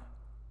know?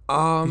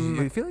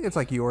 I feel like it's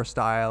like your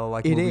style,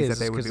 like movies that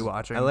they would be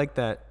watching. I like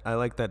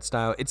that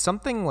style. It's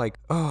something like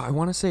I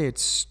want to say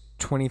it's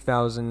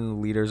 20,000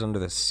 Liters Under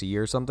the Sea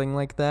or something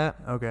like that.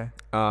 Okay.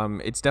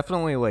 It's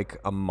definitely like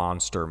a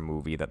monster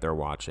movie that they're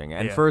watching.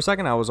 And for a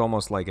second I was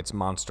almost like it's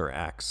Monster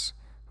X,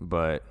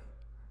 but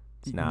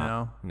it's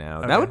not. No.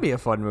 Okay. That would be a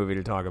fun movie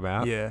to talk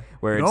about. Yeah.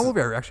 Where it's movie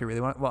I actually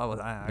really want.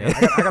 Well, I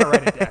gotta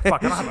write it down.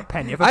 Fuck, I don't have a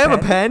pen. You have a pen? I have a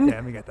pen? Yeah,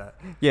 let me get that.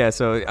 Yeah,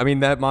 so I mean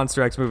that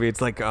Monster X movie,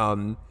 it's like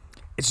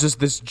it's just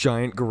this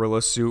giant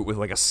gorilla suit with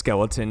like a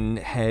skeleton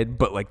head,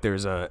 but like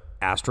there's a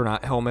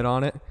astronaut helmet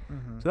on it.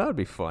 So that would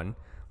be fun.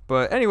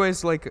 But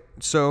anyways, like,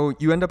 so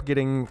you end up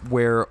getting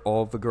where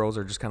all the girls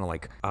are just kind of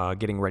like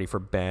getting ready for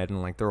bed,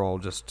 and like they're all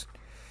just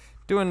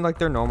doing like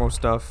their normal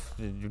stuff,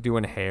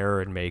 doing hair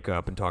and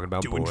makeup and talking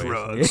about doing boys.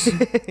 drugs,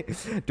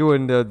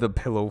 doing the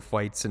pillow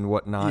fights and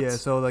whatnot. Yeah,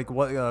 so like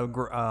what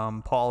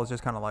Paul is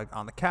just kind of like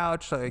on the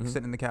couch, like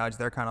sitting in the couch.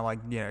 They're kind of like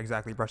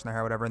exactly brushing their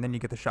hair, whatever. And then you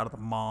get the shot of the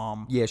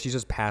mom. Yeah, she's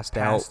just passed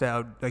out.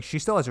 Like she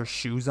still has her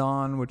shoes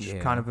on, which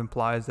kind of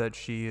implies that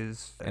she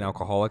is an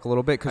alcoholic a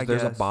little bit because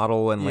there's a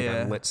bottle and like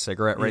a lit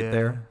cigarette right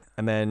there.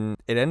 And then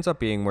it ends up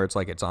being where it's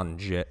like it's on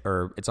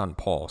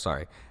Paul,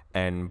 sorry.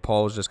 And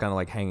Paul's just kind of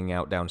like hanging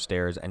out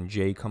downstairs, and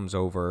Jay comes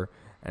over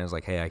and is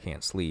like, hey, I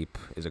can't sleep.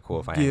 Is it cool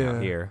if I hang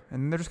out here?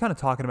 And they're just kind of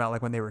talking about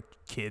like when they were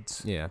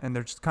kids. Yeah. And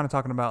they're just kind of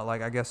talking about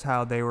like, I guess,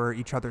 how they were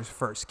each other's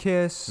first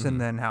kiss, and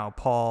then how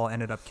Paul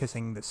ended up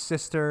kissing the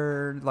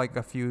sister like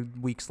a few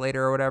weeks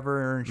later or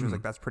whatever. And she was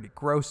like, that's pretty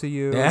gross of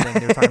you. And then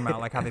they were talking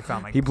about like how they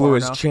found like he blew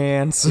his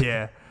chance.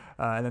 Yeah.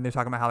 And then they're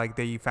talking about how like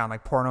they found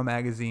like porno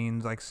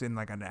magazines like in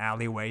like an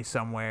alleyway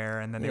somewhere,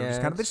 and then they were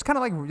just kind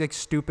of like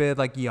stupid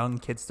like young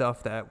kid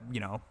stuff that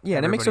and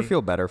it makes her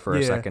feel better for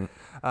a second.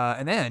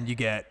 And then you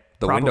get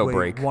the window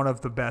break, one of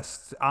the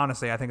best.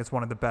 Honestly, I think it's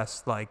one of the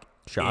best like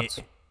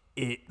shots.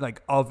 I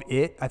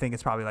think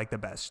it's probably like the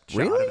best.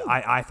 Really? Shot.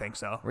 I think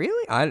so.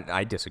 Really?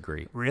 I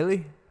disagree.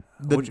 Really?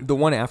 The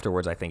one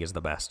afterwards I think is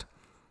the best.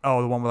 Oh,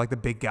 the one with like the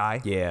big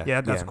guy. Yeah,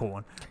 that's a cool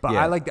one. But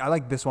I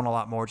like this one a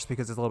lot more just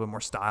because it's a little bit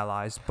more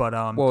stylized. But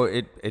well,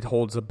 it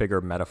holds a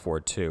bigger metaphor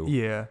too.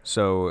 Yeah.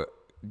 So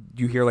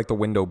you hear like the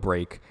window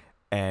break,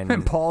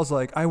 and Paul's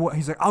like,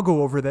 he's like, I'll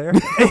go over there.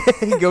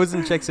 He goes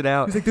and checks it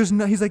out.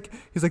 He's like,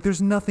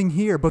 there's nothing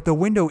here, but the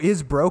window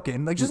is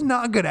broken. Like, just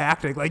not good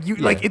acting. Like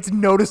like it's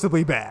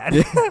noticeably bad.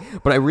 Yeah.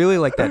 But I really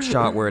like that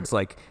shot where it's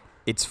like.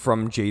 It's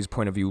from Jay's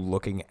point of view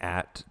looking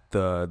at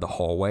the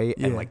hallway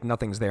and like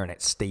nothing's there, and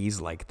it stays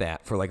like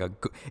that for like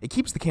it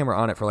keeps the camera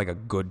on it for like a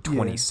good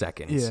 20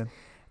 seconds. Yeah.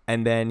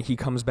 And then he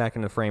comes back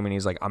into the frame and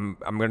he's like, I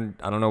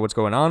don't know what's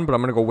going on, but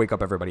I'm going to go wake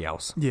up everybody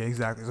else. Yeah,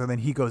 exactly. So then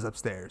he goes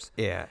upstairs.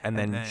 Yeah. And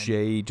then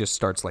Jay just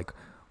starts like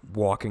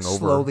walking over.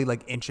 Slowly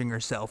like inching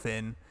herself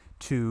in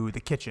to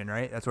the kitchen,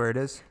 right? That's where it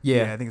is?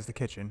 Yeah. I think it's the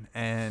kitchen.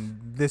 And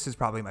this is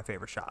probably my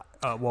favorite shot.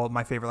 Probably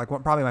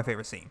my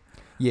favorite scene.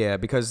 Yeah,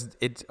 because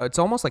it's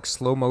almost like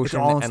slow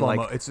motion.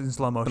 It's in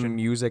slow motion. The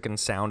music and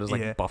sound is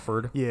like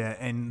buffered. Yeah,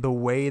 and the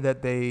way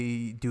that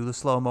they do the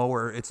slow mo,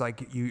 where it's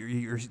like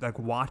you're like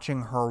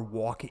watching her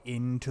walk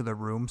into the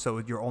room,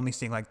 so you're only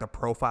seeing like the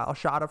profile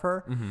shot of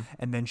her,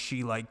 and then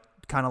she like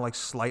kind of like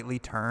slightly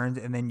turns,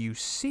 and then you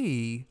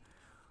see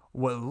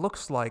what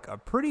looks like a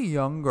pretty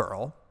young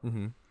girl.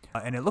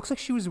 And it looks like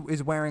she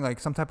is wearing like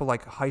some type of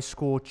like high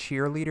school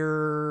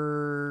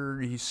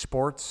cheerleader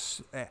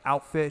sports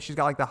outfit. She's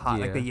got like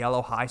like the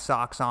yellow high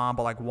socks on,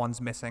 but like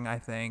one's missing, I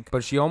think.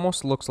 But she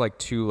almost looks like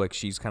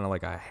she's kind of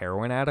like a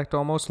heroin addict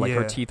almost. Like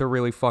her teeth are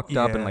really fucked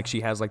up, and like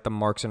she has like the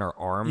marks in her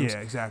arms.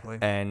 Yeah, exactly.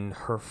 And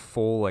her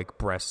full like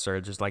breasts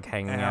are just like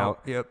hanging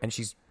out. Yep. And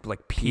she's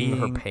like peeing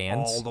her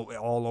pants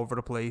all over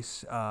the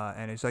place.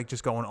 And it's like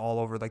just going all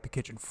over like the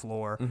kitchen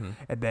floor.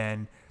 And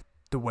then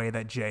the way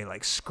that Jay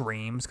like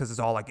screams because it's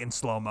all like in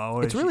slow mo.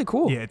 It's really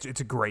cool. Yeah,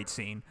 it's a great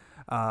scene.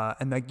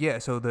 And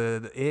like so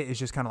the it is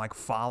just kind of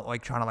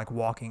like trying to like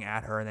walking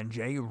at her, and then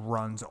Jay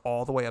runs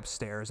all the way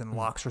upstairs and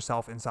locks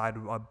herself inside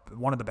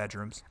one of the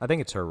bedrooms. I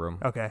think it's her room.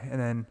 Okay, and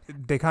then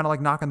they kind of like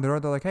knock on the door.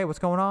 They're like, "Hey, what's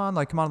going on?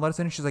 Like, come on, let us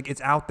in." And she's like,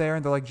 "It's out there."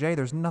 And they're like, "Jay,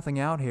 there's nothing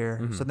out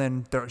here." So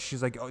then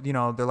she's like, they're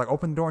like,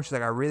 "Open the door." And she's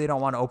like, "I really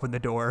don't want to open the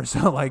door."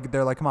 So like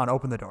they're like, "Come on,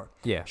 open the door."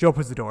 Yeah. She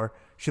opens the door.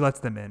 She lets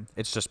them in.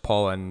 It's just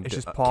Paul and It's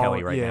just Paul,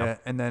 Kelly right now.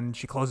 And then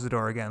she closes the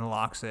door again,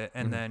 locks it,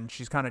 and then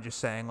she's kind of just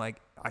saying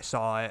like, "I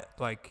saw it,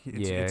 like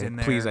it's in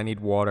there. Please, I need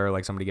water.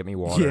 Like somebody get me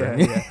water."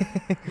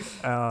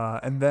 Yeah.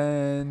 And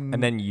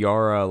then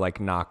Yara like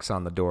knocks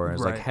on the door and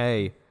is like,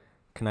 "Hey,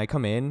 can I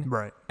come in?"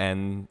 Right.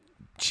 And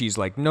she's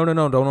like, "No, don't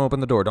open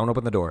the door. Don't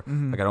open the door.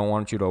 Like I don't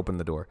want you to open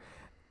the door."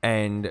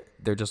 And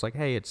they're just like,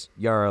 "Hey, it's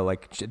Yara.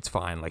 Like it's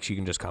fine. Like she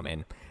can just come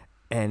in."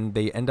 And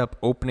they end up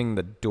opening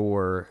the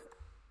door,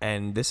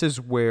 and this is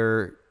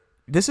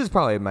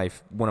probably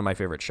one of my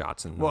favorite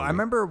shots in the movie. I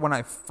remember when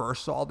I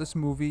first saw this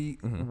movie,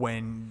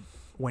 when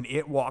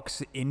it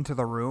walks into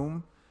the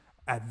room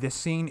at this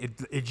scene,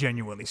 it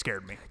genuinely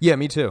scared me. Yeah,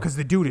 me too. Because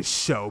the dude is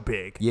so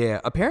big. Yeah,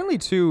 apparently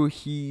too,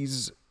 he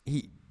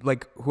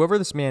like whoever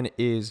this man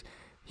is,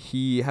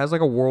 he has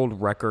like a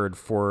world record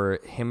for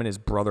him and his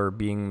brother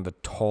being the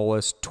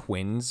tallest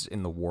twins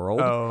in the world.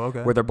 Oh,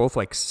 okay. Where they're both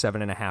like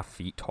 7.5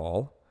 feet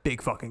tall.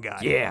 Big fucking guy.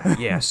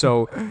 Yeah.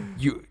 So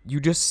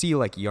you just see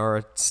like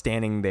Yara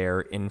standing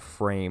there in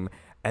frame,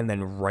 and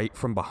then right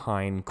from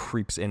behind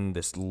creeps in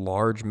this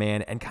large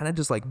man and kind of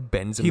just like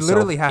bends himself. He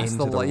literally has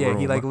into to the room.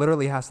 he like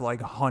literally has to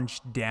like hunch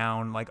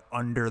down like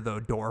under the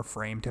door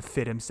frame to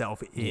fit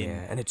himself in.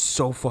 Yeah, and it's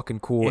so fucking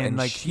cool. And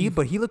like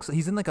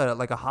he's in like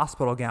a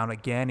hospital gown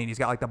again, and he's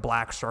got like the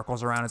black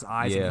circles around his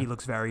eyes, and he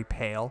looks very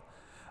pale.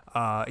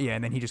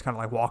 And then he just kind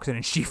of like walks in,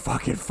 and she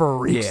fucking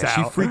freaks out.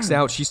 She freaks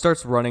out. She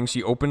starts running.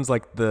 She opens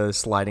like the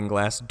sliding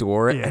glass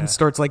door and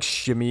starts like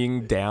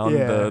shimmying down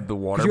the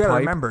water pipe. You gotta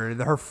remember,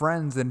 her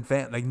friends and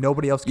like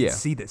nobody else can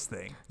see this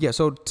thing. Yeah,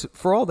 so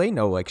for all they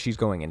know, like she's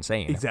going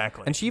insane.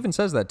 Exactly. And she even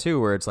says that too,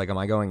 where it's like, "Am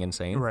I going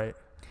insane?" Right.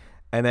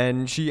 And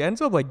then she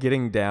ends up like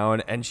getting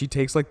down, and she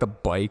takes like the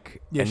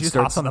bike. Yeah, and she just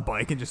hops on the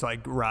bike and just like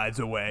rides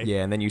away.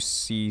 Yeah, and then you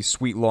see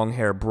sweet long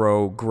hair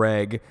bro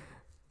Greg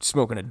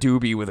smoking a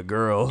doobie with a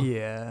girl.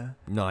 Yeah.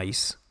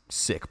 Nice.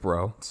 Sick,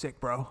 bro.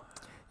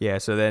 Yeah,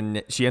 so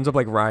then she ends up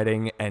like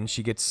riding, and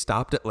she gets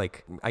stopped at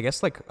like, I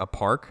guess like a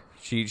park.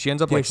 She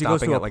ends up like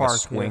stopping at like a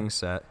swing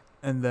set.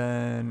 And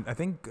then I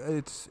think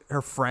it's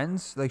her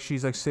friends. Like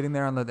she's like sitting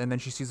there and then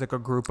she sees like a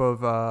group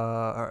of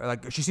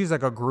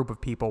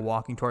people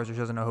walking towards her. She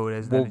doesn't know who it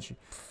is. Well,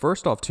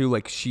 first off too,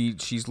 like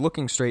she's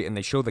looking straight, and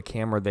they show the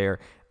camera there,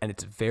 and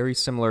it's very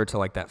similar to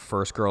like that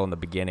first girl in the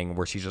beginning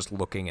where she's just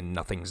looking and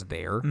nothing's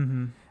there.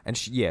 Mm-hmm. And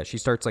she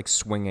starts like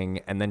swinging,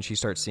 and then she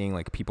starts seeing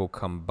like people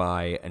come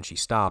by, and she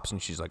stops,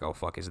 and she's like, "Oh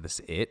fuck, is this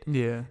it?"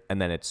 Yeah.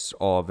 And then it's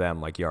all of them,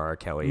 like Yara,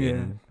 Kelly,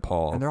 and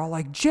Paul, and they're all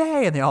like,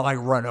 "Jay," and they all like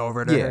run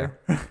over to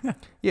her.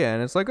 Yeah,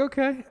 and it's like,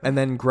 okay. And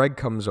then Greg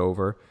comes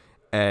over,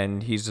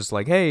 and he's just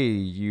like, "Hey,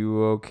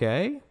 you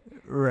okay?"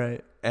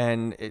 Right.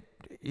 And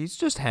he's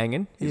just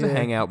hanging. He's a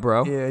hangout,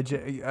 bro.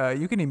 Yeah,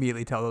 you can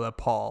immediately tell that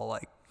Paul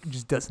like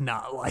just does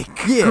not like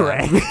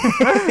Greg.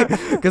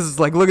 Because it's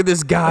like, look at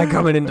this guy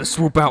coming in to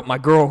swoop out my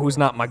girl who's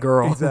not my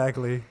girl.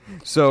 Exactly.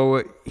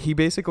 So he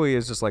basically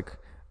is just like,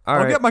 all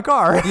right. I'll get my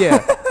car.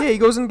 Yeah, he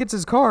goes and gets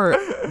his car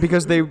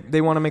because they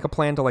want to make a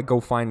plan to like go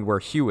find where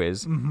Hugh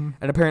is. Mm-hmm.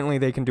 And apparently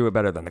they can do it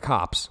better than the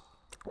cops.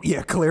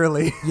 Yeah,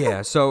 clearly.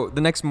 Yeah, so the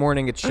next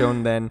morning it's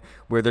shown then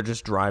where they're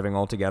just driving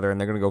all together,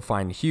 and they're going to go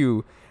find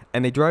Hugh.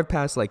 And they drive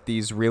past like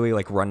these really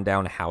like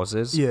rundown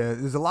houses. Yeah,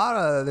 there's a lot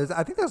of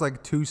I think there's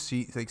like two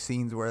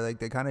scenes where like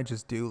they kind of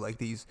just do like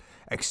these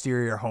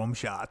exterior home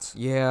shots.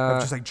 Yeah,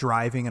 of just like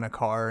driving in a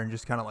car and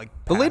just kind of like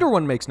the later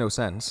one makes no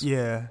sense.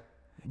 Yeah.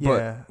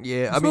 But,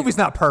 yeah. This movie's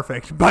not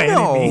perfect by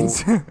any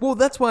means. Well,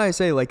 that's why I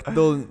say like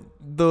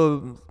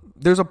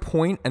there's a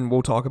point, and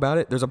we'll talk about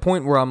it. There's a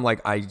point where I'm like,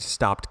 I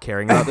stopped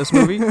caring about this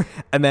movie.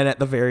 And then at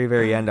the very,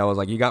 very end, I was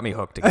like, you got me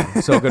hooked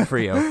again. So good for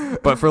you.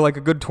 But for like a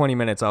good 20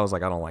 minutes, I was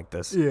like, I don't like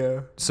this.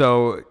 Yeah.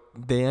 So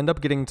they end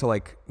up getting to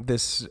like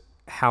this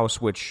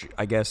house, which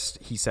I guess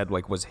he said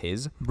like was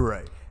his.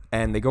 Right.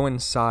 And they go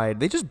inside.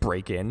 They just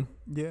break in.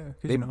 Yeah.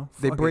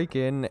 They break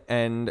in,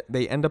 and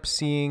they end up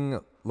seeing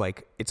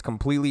like it's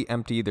completely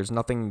empty. There's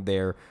nothing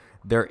there.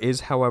 There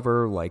is,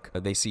 however, like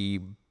they see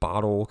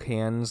bottle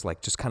cans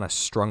like just kind of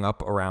strung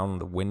up around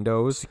the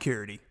windows.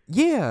 Security.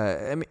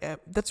 Yeah, I mean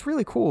that's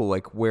really cool.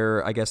 Like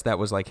where I guess that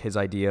was like his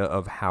idea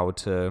of how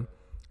to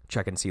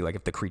check and see like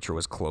if the creature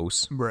was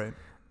close. Right.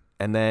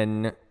 And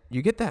then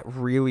you get that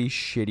really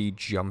shitty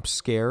jump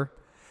scare.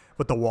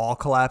 With the wall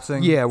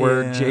collapsing? Yeah,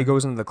 where Jay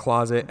goes into the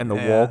closet and the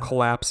wall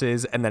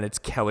collapses, and then it's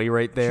Kelly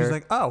right there. She's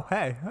like, oh,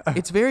 hey.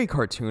 It's very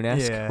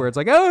cartoon-esque, where it's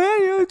like, oh,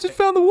 hey, I just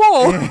found the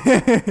wall.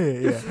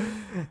 Yeah.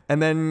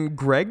 And then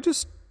Greg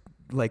just,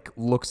 like,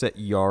 looks at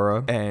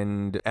Yara,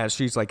 and as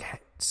she's,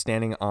 like,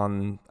 standing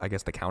on, I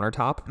guess, the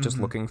countertop, just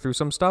looking through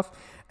some stuff,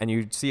 and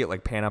you see it,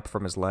 like, pan up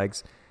from his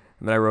legs,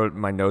 And then I wrote in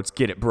my notes,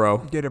 "Get it, bro."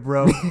 Get it,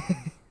 bro.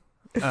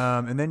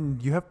 And then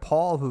you have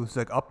Paul, who's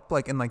like up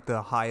like in like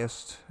the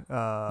highest.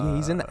 Yeah,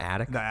 he's in the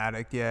attic. The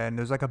attic, yeah, and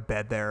there's like a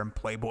bed there and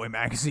Playboy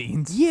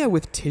magazines. Yeah,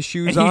 with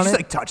tissues and on he's it. just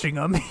like touching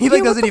them. He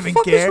like doesn't even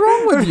care.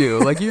 What's wrong with you?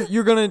 Like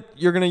you're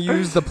gonna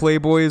use the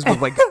Playboys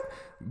with like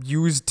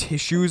used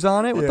tissues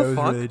on it? What the it was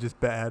fuck? really just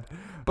bad.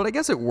 But I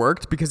guess it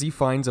worked because he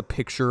finds a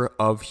picture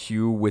of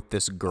Hugh with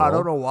this girl. I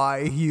don't know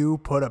why Hugh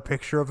put a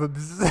picture of him.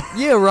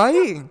 Yeah,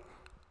 right.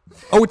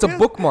 Oh, it's a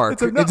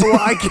bookmark. Every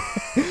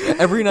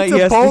night he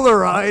has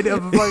Polaroid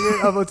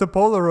it's a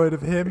Polaroid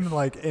of him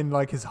like in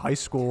like his high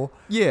school.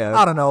 Yeah,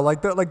 I don't know,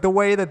 like the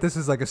way that this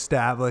is like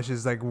established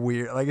is like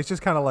weird. Like it's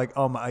just kind of like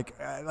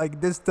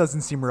like this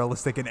doesn't seem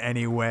realistic in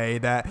any way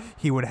that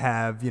he would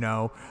have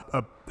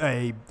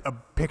a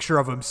picture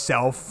of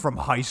himself from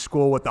high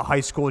school with the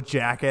high school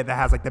jacket that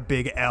has like the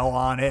big L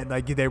on it,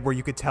 like where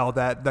you could tell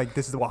that like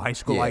this is what high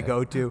school I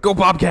go to. Go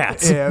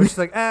Bobcats! Yeah, it was just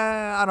like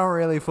I don't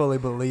really fully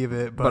believe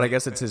it, but I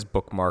guess it's his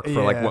bookmark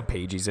for like what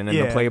page he's in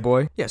the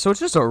Playboy. Yeah, so it's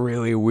just a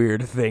really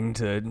weird thing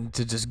to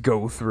just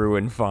go through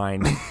and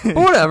find. But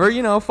whatever,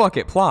 fuck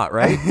it, plot,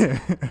 right?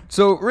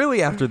 So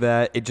really after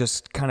that, it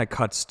just kind of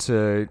cuts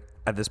to,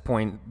 at this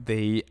point,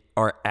 they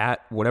are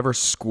at whatever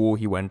school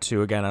he went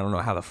to. Again, I don't know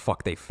how the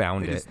fuck they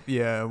found it.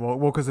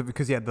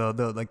 Because he had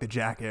the like the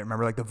jacket.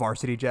 Remember, like the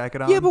varsity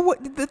jacket on. Yeah, but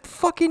what the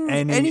fucking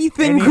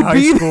anything any could high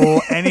be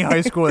school, any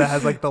high school that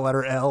has like the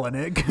letter L in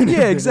it.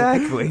 Yeah,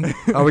 exactly.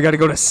 Oh, we got to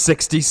go to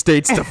 60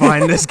 states to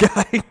find this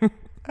guy.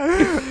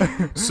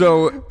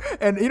 So,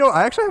 and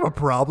I actually have a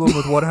problem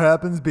with what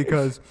happens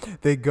because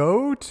they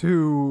go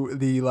to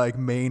the like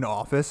main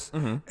office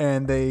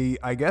and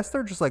I guess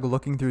they're just like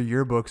looking through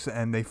yearbooks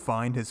and they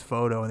find his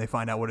photo and they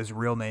find out what his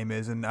real name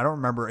is. And I don't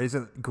remember, is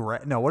it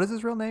Greg? No, what is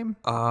his real name?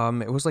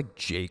 It was like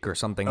Jake or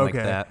something like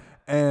that.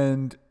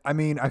 And I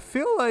mean, I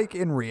feel like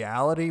in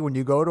reality, when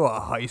you go to a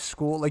high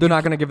school, like they're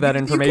not going to give that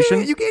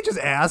information. You can't just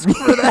ask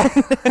for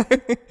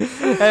that.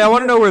 Hey, I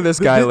want to know where this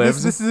guy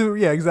lives. This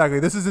is exactly.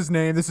 This is his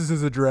name. This is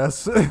his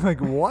address. Like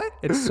what?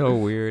 It's so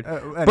weird.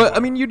 Anyway. But I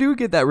mean, you do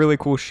get that really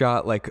cool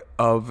shot like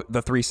of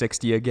the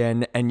 360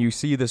 again, and you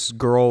see this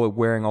girl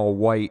wearing all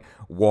white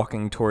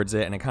walking towards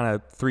it, and it kind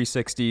of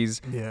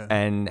 360s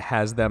and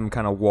has them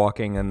kind of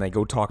walking, and they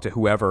go talk to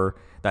whoever.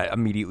 That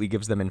immediately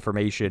gives them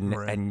information,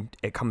 and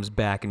it comes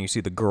back, and you see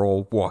the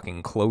girl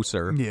walking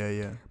closer.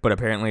 Yeah. But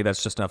apparently,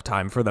 that's just enough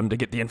time for them to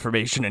get the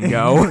information and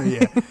go.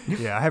 Yeah.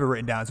 I have it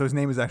written down. So his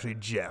name is actually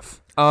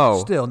Jeff.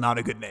 Oh, still not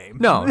a good name.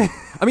 No,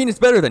 I mean it's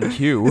better than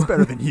Hugh. It's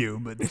better than Hugh,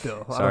 but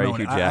still. Sorry, Hugh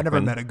Jackman. I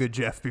never met a good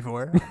Jeff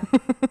before.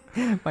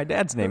 My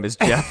dad's name is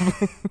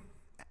Jeff.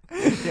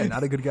 Yeah,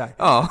 not a good guy.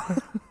 Oh,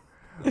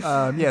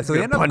 yeah. So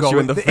they end up punch you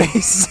in the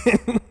face.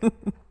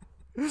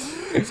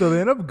 So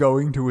they end up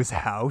going to his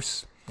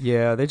house.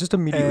 Yeah, they just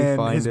immediately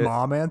find his it.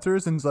 mom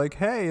answers and is like,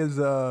 "Hey,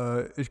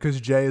 because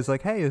Jay is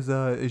like, hey,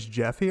 is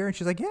Jeff here?" And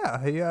she's like,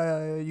 "Yeah,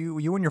 hey,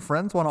 you and your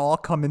friends want to all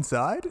come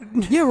inside?"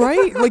 Yeah,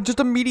 right. Like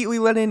just immediately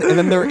let in, and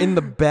then they're in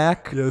the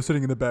back. Yeah, they're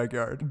sitting in the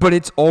backyard. But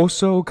it's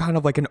also kind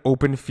of like an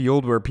open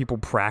field where people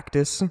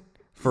practice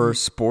for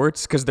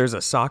sports because there's a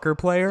soccer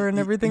player and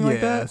everything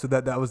like that. Yeah, so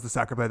that was the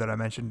soccer player that I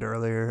mentioned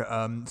earlier.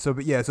 So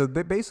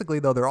basically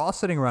though, they're all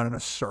sitting around in a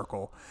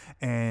circle,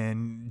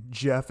 and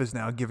Jeff is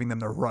now giving them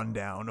the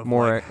rundown of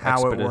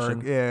how it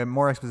works. Yeah,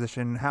 more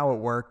exposition, how it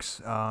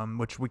works,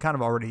 which we kind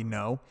of already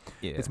know.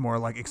 Yeah. It's more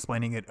like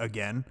explaining it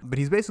again. But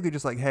he's basically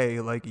just like,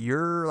 hey, like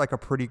you're like a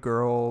pretty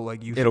girl,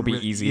 like it'll be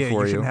easy for you.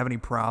 You shouldn't have any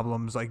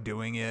problems like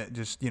doing it.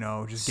 Just get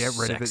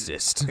rid of it.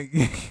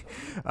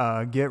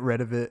 Sexist. Get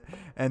rid of it,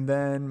 and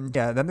then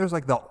then there's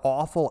like the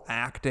awful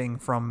acting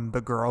from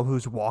the girl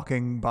who's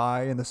walking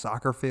by in the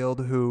soccer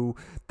field who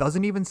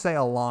doesn't even say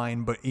a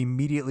line, but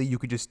immediately you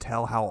could just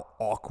tell how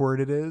awkward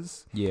it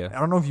is. Yeah. I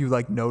don't know if you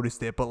like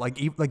noticed it, but like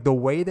the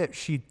way that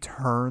she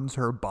turns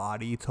her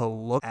body to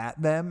look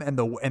at them and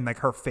like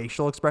her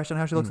facial expression,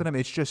 how she looks at them,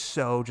 it's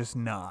just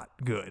not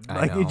good.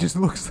 Like it just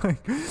looks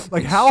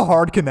like how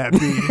hard can that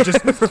be?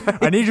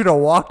 I need you to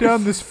walk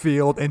down this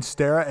field and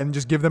stare at and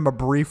just give them a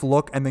brief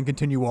look and then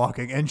continue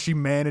walking. And she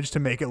managed to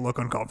make it look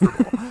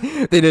uncomfortable.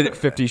 They did it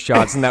 50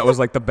 shots, and that was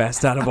like the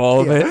best out of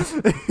all of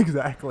it.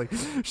 Exactly.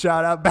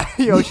 Shout out back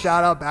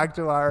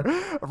to our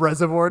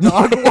Reservoir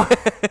Dog.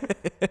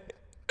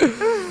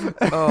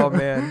 Oh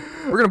man,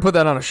 we're gonna put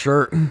that on a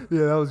shirt.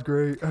 Yeah, that was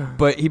great.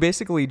 But he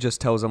basically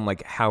just tells them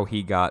like how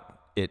he got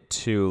it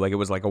too. Like it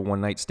was like a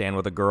one night stand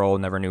with a girl,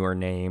 never knew her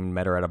name,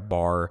 met her at a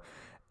bar,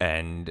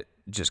 and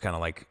just kind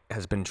of like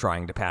has been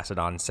trying to pass it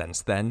on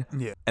since then.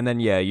 Yeah. And then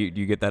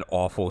you get that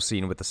awful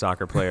scene with the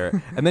soccer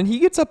player, and then he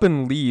gets up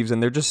and leaves,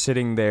 and they're just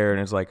sitting there,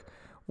 and it's like,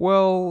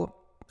 well,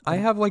 I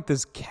have like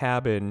this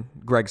cabin.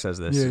 Greg says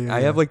this. Yeah.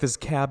 I have like this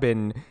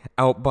cabin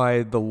out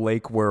by the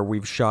lake where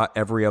we've shot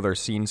every other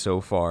scene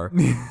so far.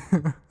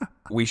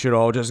 We should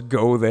all just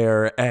go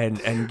there and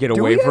get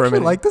away from it. Do we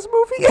like this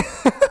movie?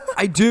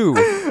 I do.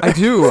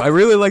 I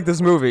really like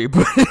this movie,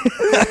 but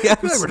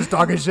we're just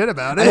talking shit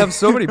about it. I have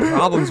so many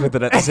problems with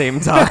it at the same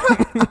time.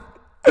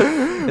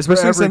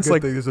 Especially every since good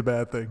like thing is a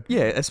bad thing.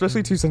 yeah,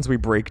 especially too since we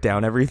break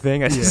down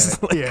everything. Yeah,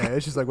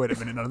 it's just like, wait a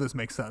minute, none of this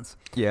makes sense.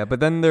 Yeah, but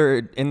then they're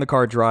in the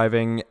car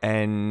driving,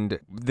 and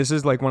this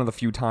is like one of the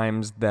few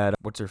times that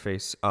what's her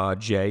face,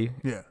 Jay,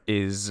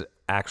 is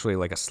actually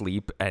like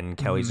asleep, and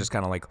Kelly's just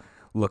kind of like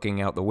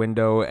looking out the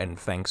window and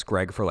thanks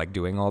Greg for like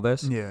doing all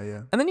this. Yeah,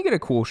 yeah. And then you get a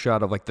cool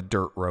shot of like the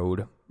dirt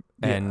road,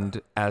 and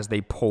as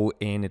they pull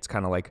in, it's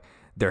kind of like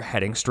they're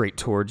heading straight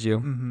towards you.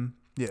 Mm-hmm.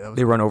 Yeah,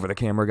 they run over the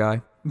camera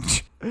guy.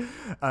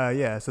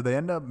 Yeah, so they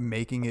end up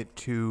making it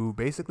to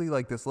basically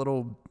like this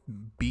little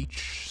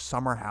beach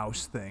summer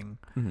house thing,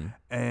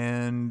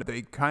 and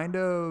they kind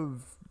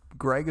of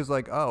Greg is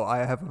like, oh,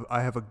 I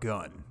have a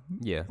gun.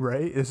 Yeah.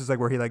 Right? This is like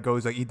where he like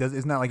goes like he does.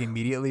 Isn't that like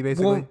immediately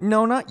basically? Well,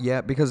 no, not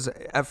yet, because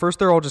at first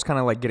they're all just kind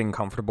of like getting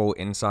comfortable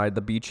inside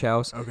the beach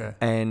house. Okay.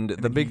 And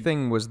the big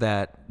thing was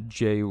that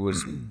Jay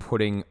was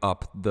putting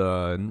up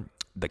the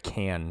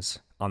cans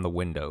on the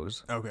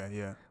windows. Okay,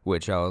 yeah.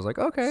 Which I was like,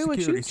 okay,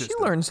 like she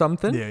learned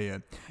something. Yeah, yeah.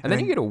 And then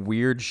you get a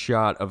weird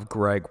shot of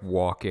Greg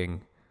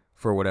walking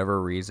for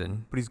whatever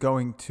reason. But he's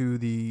going to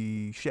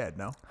the shed,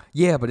 no?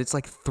 Yeah, but it's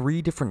like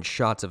 3 different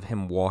shots of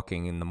him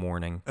walking in the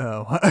morning.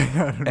 Oh,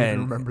 I don't even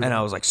remember that. And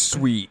I was like,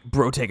 sweet,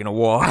 bro taking a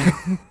walk.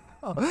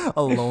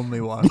 A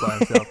lonely walk by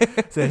himself.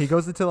 So he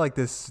goes into like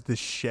this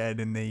shed,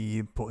 and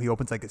he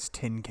opens like this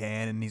tin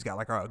can, and he's got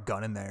like a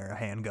gun in there, a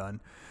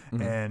handgun,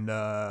 and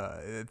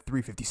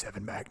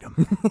 357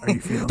 Magnum. Are you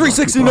feeling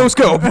 360 no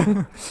scope?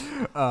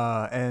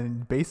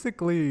 And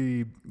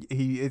basically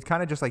it's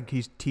kind of just like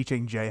he's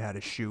teaching Jay how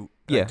to shoot.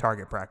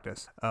 Target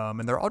practice.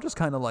 And they're all just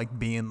kind of like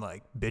being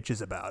like bitches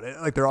about it.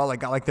 Like they're all like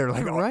got like their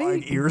like, all,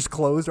 like ears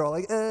closed. They're all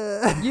like,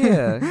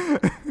 Yeah,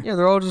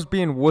 they're all just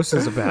being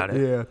wusses about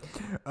it. Yeah.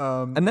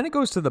 And then it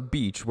goes to the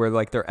beach where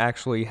like they're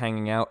actually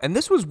hanging out. And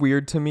this was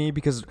weird to me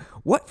because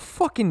what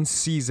fucking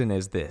season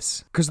is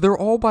this? Because they're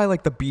all by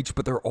like the beach,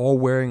 but they're all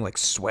wearing like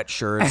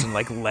sweatshirts and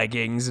like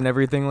leggings and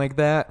everything like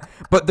that.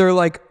 But they're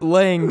like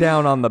laying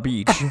down on the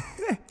beach.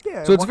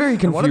 Yeah, so it's very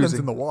confusing. One of them's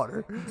in the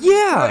water.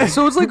 Yeah,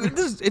 so it's like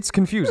it's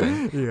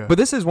confusing. Yeah. But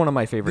this is one of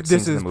my favorite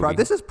scenes in the movie.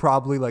 This is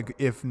probably like,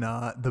 if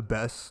not the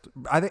best.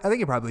 I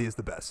think it probably is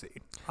the best scene,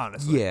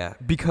 honestly. Yeah,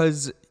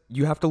 because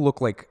you have to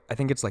look like, I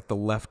think it's like the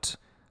left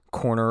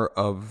corner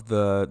of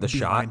the shot.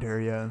 Behind her,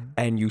 yeah.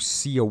 And you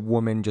see a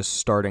woman just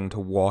starting to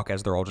walk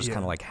as they're all just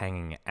kind of like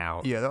hanging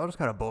out. Yeah, they're all just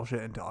kind of bullshit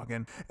and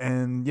talking.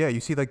 And yeah,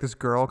 you see like this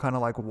girl kind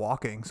of like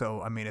walking.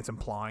 So, I mean, it's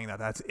implying that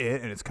that's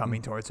it, and it's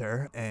coming towards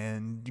her.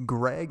 And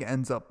Greg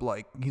ends up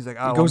like, he's like,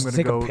 oh, he goes I'm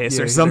to going to take a piss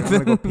or Like, something.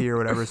 I'm going to go pee or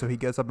whatever. So he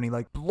gets up and he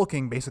like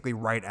looking basically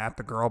right at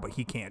the girl, but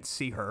he can't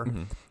see her.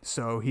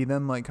 So he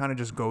then like kind of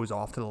just goes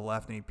off to the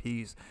left and he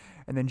pees.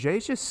 And then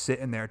Jay's just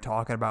sitting there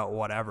talking about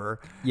whatever.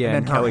 Yeah,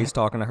 and Kelly's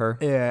talking to her.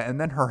 Yeah, and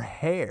then her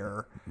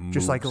hair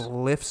just like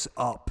lifts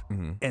up,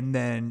 and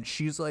then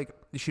she's like,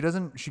 she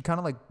kind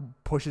of like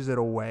pushes it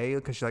away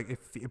because she like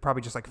it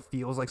probably just like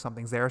feels like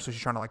something's there, so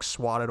she's trying to like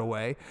swat it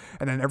away.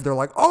 And then they're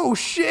like, oh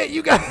shit,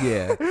 you got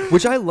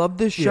which I love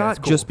this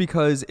shot cool. just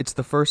because it's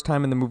the first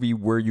time in the movie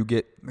where you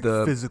get like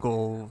the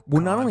physical.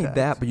 Well, not only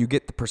that, but you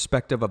get the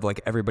perspective of like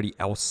everybody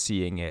else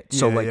seeing it.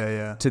 So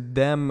to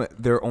them,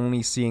 they're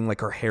only seeing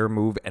like her hair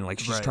move and like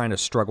she's trying to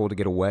struggle to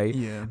get away.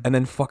 Yeah. And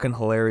then fucking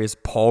hilarious,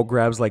 Paul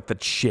grabs like the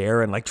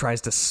chair and like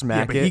tries to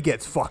smack but it. he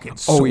gets fucking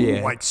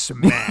like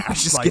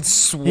smashed. Just like, gets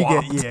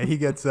swamped. He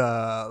gets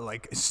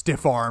like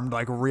stiff armed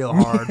like real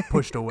hard,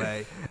 pushed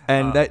away.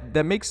 And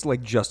that makes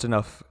like just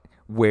enough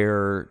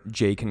where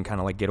Jay can kind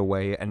of like get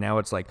away, and now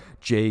it's like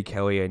Jay,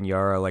 Kelly, and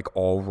Yara like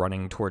all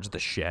running towards the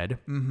shed,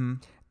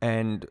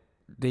 and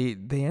they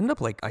end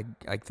up like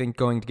I think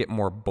going to get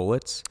more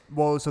bullets.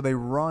 Well, so they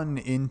run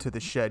into the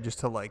shed just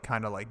to like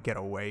kind of like get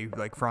away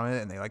like from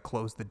it, and they like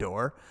close the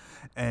door,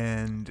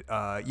 and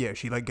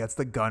she like gets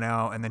the gun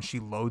out, and then she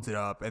loads it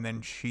up, and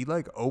then she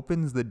like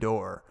opens the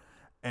door.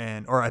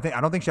 I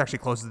don't think she actually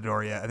closes the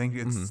door yet. I think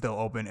it's still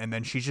open, and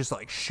then she's just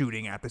like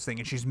shooting at this thing,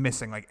 and she's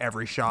missing like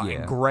every shot.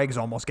 And Greg's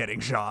almost getting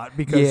shot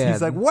because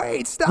he's like,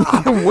 "Wait,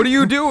 stop! What are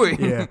you doing?"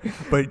 Yeah,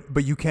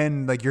 but you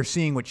can like you're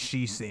seeing what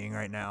she's seeing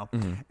right now,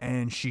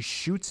 and she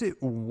shoots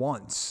it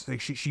once.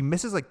 Like she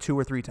misses like 2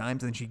 or 3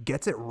 times, and then she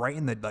gets it right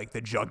in the like the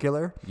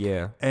jugular.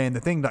 Yeah, and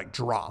the thing like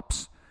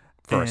drops.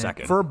 For a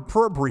second.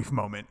 For a brief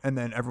moment, and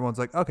then everyone's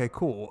like, okay,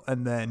 cool.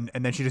 And then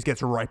she just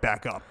gets right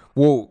back up.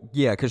 Well,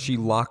 yeah, because she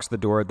locks the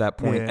door at that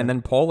point, and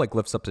then Paul like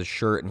lifts up his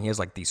shirt, and he has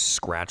like these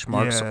scratch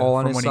marks all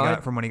on his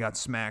side. From when he got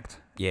smacked.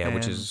 Yeah,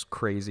 which is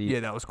crazy.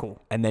 Yeah, that was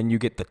cool. And then you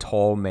get the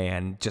tall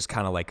man just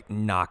kind of like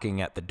knocking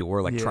at the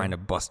door, like trying to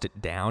bust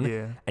it down.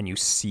 Yeah. And you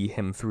see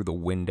him through the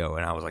window,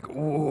 and I was like,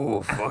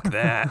 ooh, fuck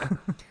that.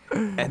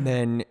 And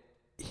then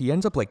he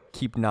ends up like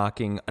keep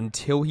knocking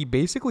until he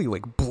basically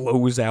like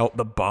blows out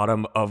the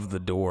bottom of the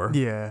door.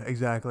 Yeah,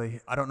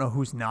 exactly. I don't know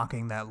who's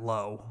knocking that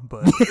low,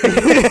 but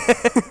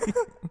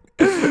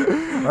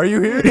are you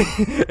here?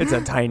 It's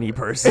a tiny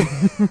person.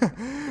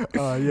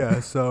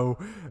 So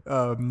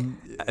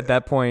at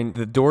that point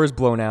the door is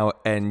blown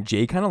out, and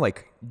Jay kind of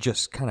like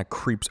just kind of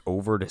creeps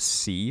over to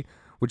see,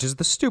 which is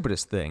the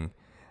stupidest thing.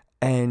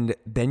 And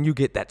then you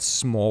get that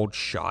small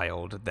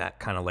child that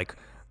kind of like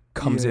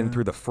comes in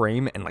through the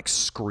frame and like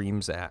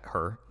screams at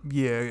her.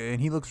 Yeah,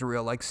 and he looks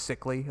real like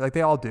sickly. Like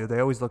they all do. They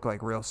always look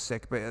like real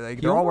sick, but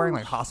like they're all wearing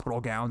like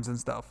hospital gowns and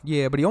stuff.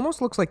 Yeah, but he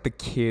almost looks like the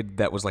kid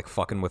that was like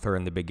fucking with her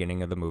in the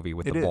beginning of the movie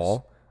with the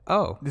ball.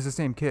 Oh, this is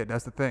the same kid.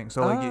 That's the thing.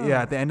 So like,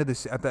 yeah, at the end of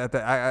this, at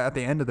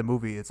the end of the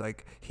movie, it's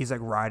like he's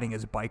like riding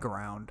his bike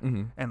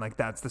around, and like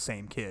that's the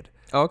same kid.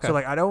 Oh, okay. So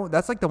like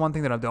that's like the one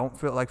thing that I don't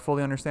feel like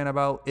fully understand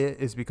about it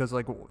is because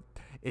like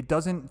it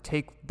doesn't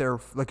take their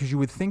like because you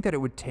would think that it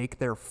would take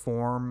their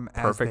form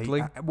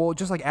perfectly.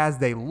 Just like as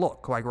they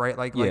look like right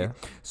like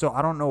so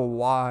I don't know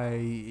why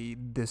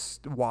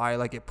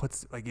like it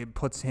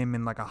puts him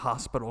in like a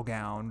hospital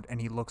gown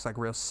and he looks like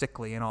real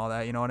sickly and all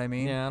that, you know what I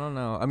mean? Yeah, I don't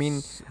know. I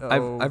mean,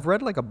 I've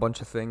read like a bunch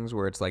of things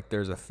where it's like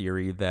there's a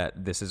theory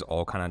that this is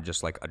all kind of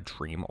just like a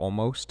dream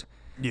almost.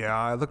 Yeah,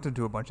 I looked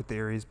into a bunch of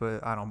theories,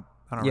 but I don't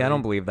I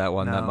don't believe that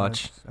one that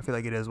much. I feel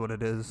like it is what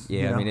it is. Yeah,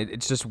 you know? I mean,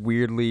 it's just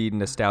weirdly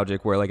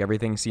nostalgic where, like,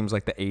 everything seems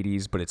like the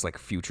 80s, but it's, like,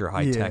 future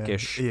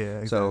high-tech-ish. Yeah,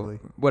 exactly.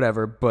 So,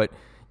 whatever. But,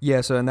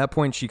 yeah, so in that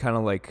point, she kind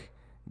of, like,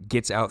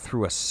 gets out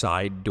through a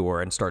side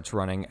door and starts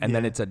running, and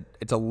then it's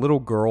a little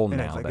girl and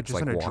now it's that's, just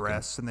like, in a walking.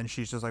 dress, and then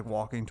she's just, like,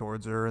 walking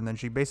towards her, and then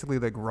she basically,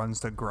 like, runs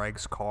to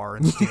Greg's car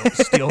and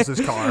steals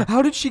his car.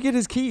 How did she get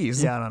his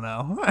keys? Yeah, I don't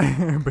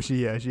know. But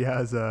she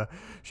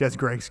has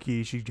Greg's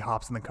keys. She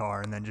hops in the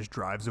car and then just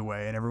drives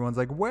away, and everyone's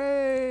like,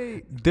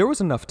 wait. There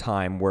was enough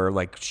time where,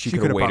 like, she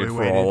could have waited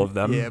for all of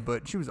them. Yeah,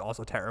 but she was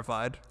also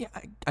terrified. Yeah,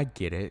 I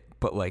get it,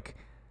 but, like,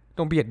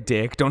 don't be a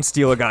dick. Don't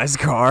steal a guy's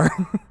car.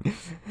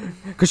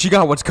 Because she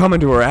got what's coming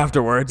to her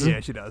afterwards.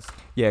 Yeah, she does.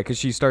 Yeah, because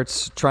she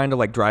starts trying to,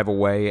 like, drive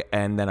away,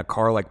 and then a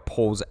car, like,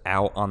 pulls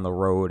out on the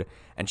road,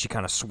 and she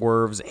kind of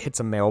swerves, hits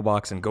a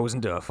mailbox, and goes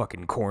into a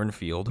fucking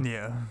cornfield.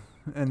 Yeah.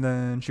 And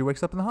then she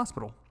wakes up in the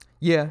hospital.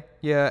 Yeah,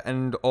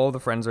 and all the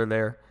friends are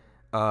there.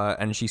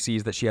 And she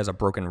sees that she has a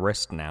broken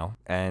wrist now,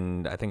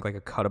 and I think, like,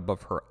 a cut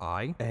above her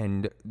eye.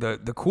 And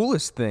the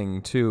coolest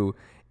thing, too,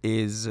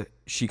 is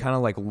she kind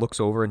of like looks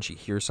over and she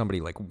hears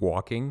somebody like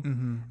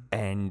walking,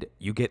 and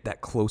you get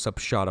that close-up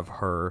shot of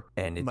her,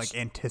 and it's like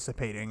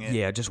anticipating it.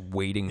 Yeah, just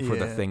waiting for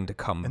the thing to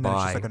come and by. And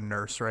then she's like a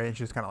nurse, right? And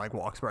she just kind of like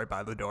walks right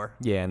by the door.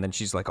 Yeah, and then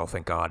she's like, oh,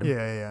 thank God.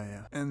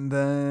 Yeah. And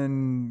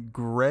then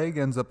Greg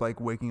ends up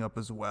like waking up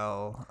as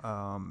well.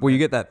 Well, you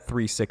get that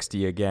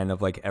 360 again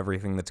of like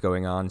everything that's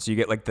going on. So you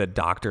get like the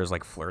doctors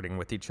like flirting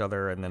with each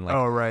other, and then like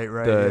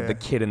the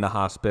kid in the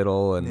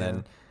hospital, and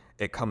then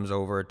it comes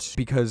over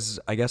because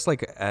I guess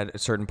like at a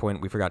certain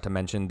point we forgot to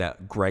mention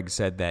that Greg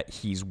said that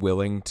he's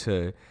willing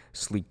to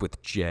sleep with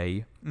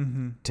Jay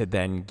to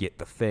then get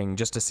the thing,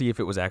 just to see if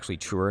it was actually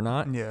true or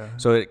not. Yeah.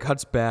 So it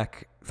cuts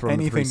back from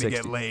anything 360. to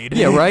get laid.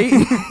 Yeah,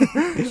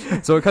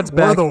 right? So it cuts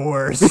back. We're the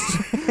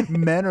worst.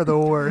 Men are the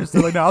worst.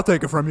 They're like, no, I'll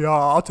take it from you.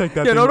 I'll take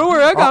that. Yeah, no, don't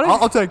worry, I got it.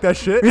 I'll take that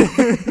shit.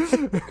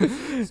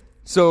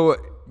 So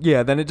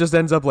yeah, then it just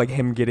ends up like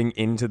him getting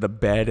into the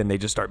bed, and they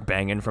just start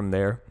banging from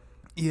there.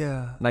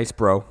 Yeah. Nice,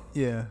 bro.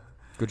 Yeah.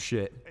 Good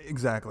shit.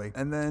 Exactly.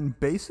 And then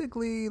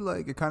basically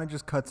like it kind of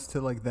just cuts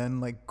to like then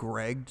like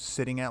Greg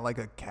sitting at like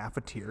a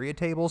cafeteria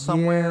table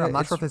somewhere. Yeah, I'm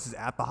not sure if this is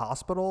at the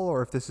hospital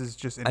or if this is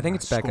just in I think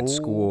it's back at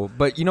school.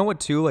 But you know what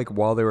too, like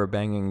while they were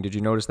banging, did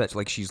you notice that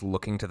like she's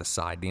looking to the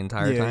side the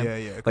entire time?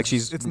 Yeah. Like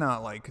it's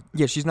not like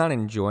she's not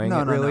enjoying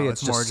it really. No.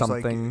 It's just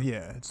something. Like,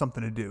 it's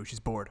something to do. She's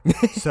bored.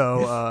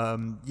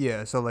 So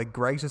so like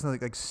Greg's just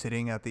like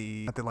sitting at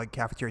the like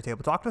cafeteria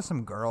table talking to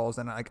some girls,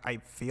 and like I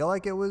feel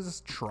like it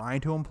was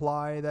trying to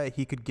imply that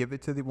he could give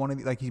it to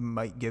like he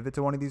might give it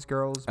to one of these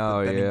girls,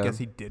 but then I guess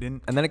he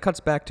didn't. And then it cuts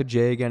back to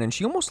Jay again, and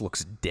she almost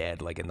looks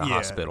dead, like in the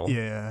hospital.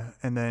 Yeah.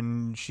 And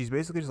then she's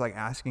basically just like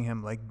asking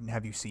him, like,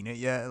 have you seen it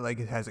yet? Like,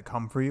 has it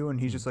come for you? And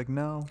he's just like,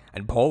 no.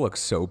 And Paul looks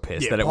so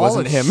pissed that it Paul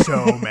wasn't him.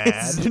 So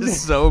mad.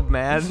 Just so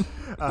mad.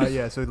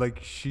 So like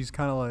she's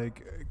kind of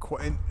like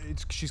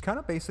she's kind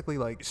of basically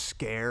like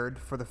scared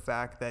for the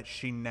fact that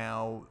she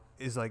now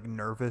is like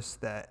nervous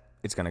that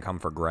it's gonna come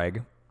for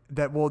Greg.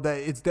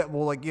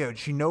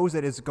 She knows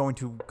that it's going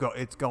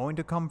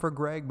to come for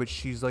Greg, but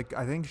she's like,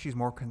 I think she's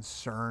more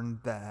concerned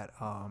that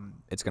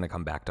it's going to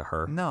come back to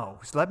her. No,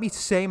 so let me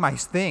say my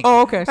thing.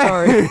 Oh, okay,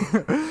 sorry.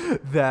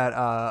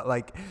 That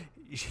like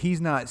he's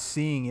not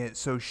seeing it,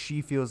 so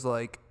she feels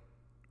like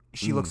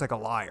she looks like a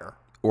liar.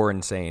 Or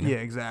insane. Yeah,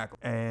 exactly.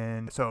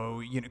 And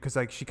so, because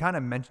like she kind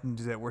of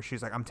mentions it where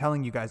she's like, I'm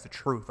telling you guys the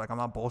truth. Like, I'm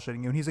not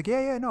bullshitting you. And he's like,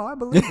 yeah, no, I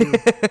believe you.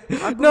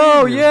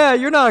 Yeah,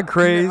 you're not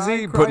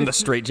crazy. Putting the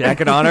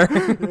straitjacket on her.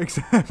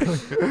 Exactly.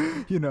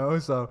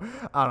 So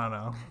I don't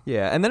know.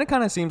 Yeah, and then it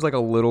kind of seems like a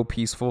little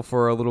peaceful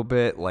for a little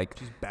bit. Like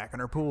she's back in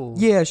her pool.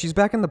 Yeah, she's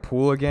back in the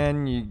pool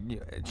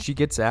again. She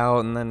gets out,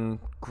 and then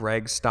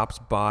Greg stops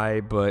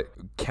by, but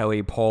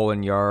Kelly, Paul,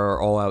 and Yar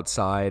are all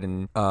outside,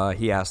 and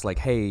he asks like,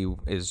 "Hey,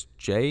 is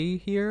Jay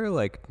here?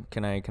 Like,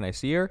 can I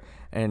see her?"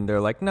 And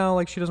they're like, "No,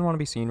 like she doesn't want to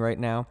be seen right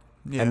now."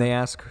 Yeah. And they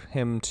ask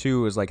him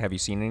too, is like, "Have you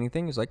seen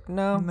anything?" He's like,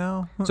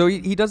 "No." So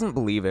he doesn't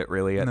believe it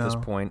really at this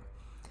point.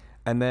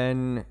 And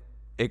then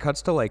it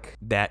cuts to like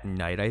that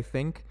night, I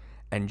think,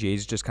 and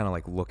Jay's just kind of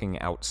like looking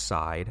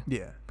outside.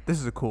 Yeah.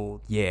 This is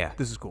cool. Yeah.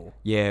 This is cool.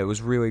 Yeah, it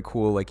was really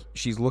cool. Like,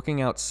 she's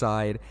looking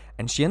outside,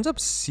 and she ends up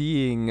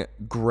seeing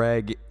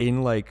Greg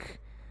in like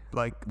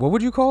what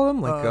would you call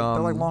them? Like they're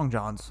like long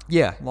johns.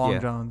 Yeah,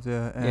 Long johns.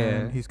 Yeah, and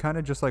Yeah. he's kind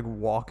of just like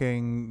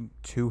walking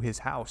to his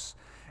house,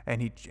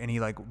 and he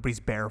like, but he's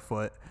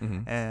barefoot,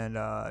 and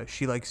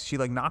she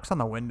knocks on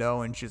the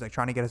window, and she's like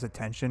trying to get his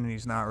attention, and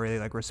he's not really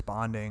like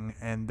responding,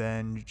 and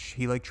then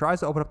he like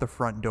tries to open up the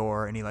front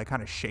door, and he like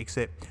kind of shakes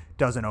it,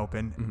 doesn't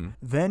open.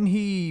 Then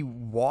he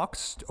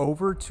walks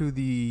over to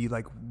the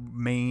like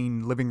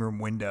main living room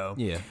window,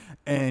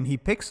 and he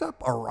picks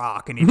up a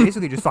rock, and he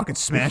basically just fucking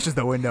smashes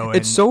the window in.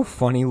 It's so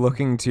funny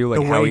looking too,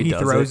 like The how way he he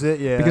does throws it,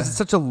 yeah. because it's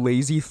such a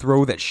lazy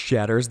throw that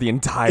shatters the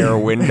entire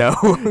window.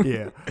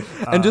 Yeah.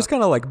 And just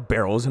kind of like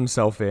barrels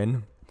himself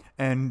in.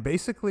 And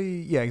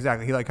basically, yeah,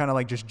 exactly. He like kind of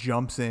like just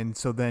jumps in.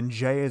 So then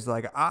Jay is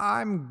like,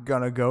 I'm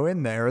gonna go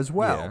in there as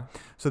well. Yeah.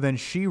 So then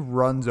she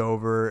runs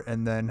over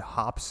and then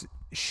hops.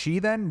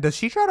 Does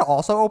she try to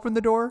also open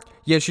the door?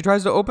 Yeah, she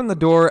tries to open the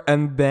door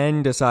and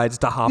then decides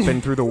to hop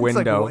in through the It's like,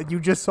 window. well, you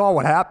just saw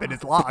what happened.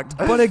 It's locked.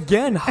 But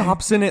again,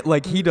 hops in it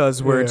like he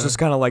does, where it's Yeah. just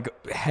kind of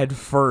like head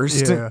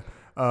first. Yeah.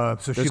 So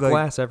There's she like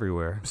glass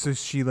everywhere. So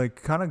she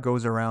like kind of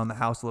goes around the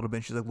house a little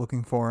bit. She's like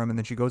looking for him, and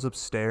then she goes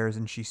upstairs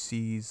and she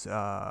sees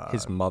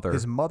His mother.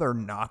 His mother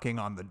knocking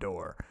on the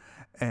door,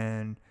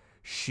 and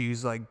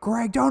she's like,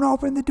 Greg, don't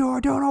open the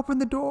door, don't open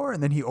the door.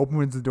 And then he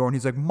opens the door and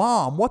he's like,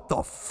 Mom, what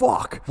the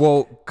fuck?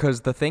 Well,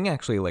 because the thing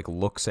actually like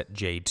looks at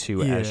Jay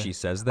too as she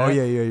says that. Oh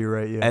yeah, you're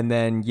right. Yeah. And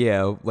then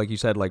like you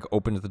said, like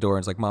opens the door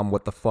and is like, Mom,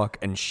 what the fuck?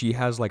 And she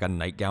has like a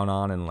nightgown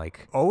on and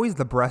like. Always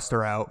the breasts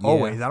are out. Yeah.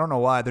 Always. I don't know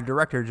why. The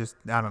director just,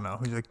 I don't know.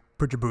 He's like,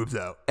 put your boobs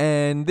out.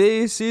 And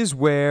this is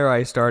where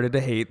I started to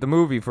hate the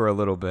movie for a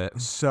little bit.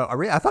 So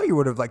I thought you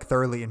would have like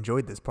thoroughly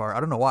enjoyed this part. I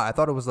don't know why. I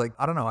thought it was like,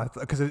 I don't know,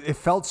 because it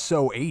felt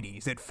so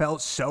 80s. It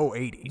felt so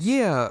 80s.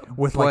 Yeah.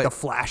 With like the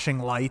flashing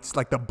lights,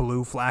 like the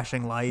blue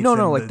flashing lights. No,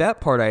 and like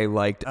that part I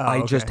liked. Oh,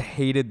 I just okay.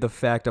 hated the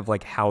fact of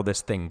like how this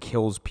thing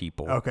kills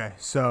people. Okay,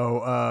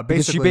 so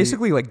Because she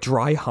basically like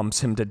dry humps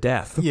him to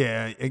death.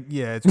 Yeah,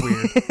 it's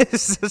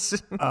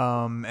weird.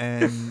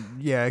 And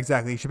yeah,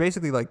 exactly. She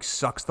basically like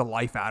sucks the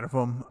life out of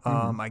him.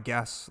 I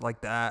guess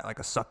like that, like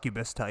a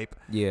succubus type.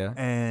 Yeah.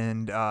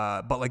 And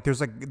but like there's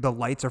like the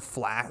lights are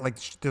flat, like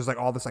there's like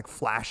all this like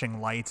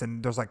flashing lights,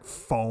 and there's like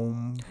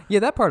foam. Yeah,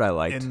 that part I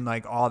liked. And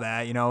like all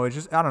that, you know, it's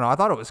just, I don't know. I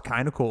thought it was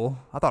kind of cool.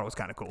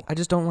 I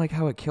just don't like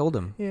how it killed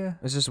him. Yeah.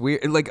 It's just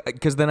weird. Like,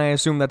 because then I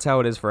assume that's how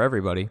it is for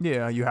everybody.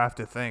 Yeah, you have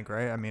to think,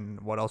 right? I mean,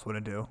 what else would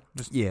it do?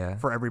 Just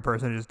for every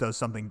person, it just does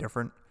something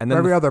different. And for then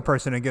every other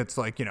person, it gets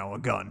like, you know, a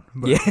gun.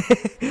 But,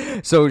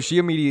 Yeah. So she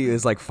immediately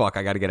is like, fuck,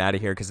 I got to get out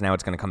of here because now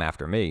it's going to come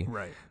after me.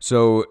 Right.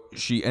 So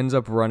she ends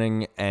up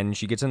running and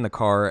she gets in the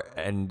car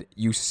and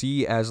you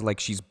see as like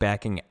she's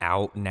backing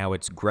out, now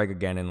it's Greg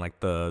again in like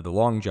the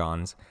long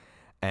johns.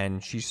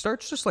 And she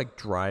starts just like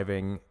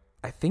driving.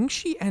 I think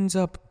she ends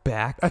up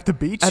back at the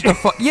beach. At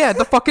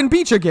the fucking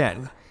beach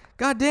again.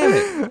 God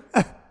damn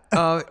it.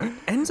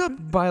 Ends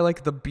up by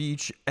like the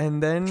beach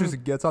and then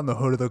just gets on the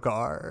hood of the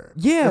car.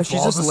 Yeah, she's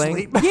falls just laying.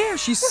 asleep. Yeah,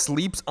 she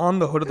sleeps on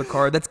the hood of the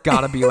car. That's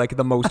gotta be like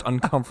the most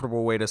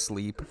uncomfortable way to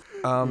sleep.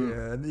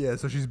 Yeah.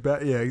 So she's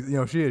back. Yeah, you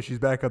know, she is. She's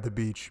back at the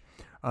beach.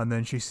 And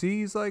then she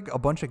sees like a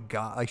bunch of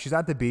guys. Like she's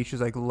at the beach.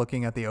 She's like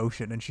looking at the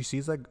ocean, and she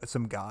sees like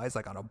some guys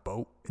like on a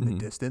boat in the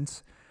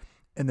distance.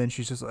 And then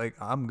she's just like,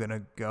 I'm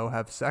gonna go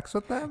have sex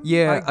with them.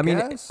 Yeah, I mean,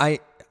 guess.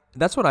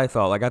 that's what I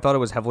thought. Like I thought it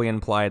was heavily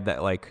implied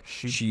that like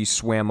she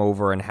swam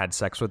over and had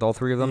sex with all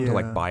three of them to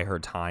like buy her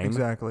time.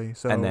 Exactly.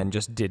 So and then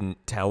just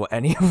didn't tell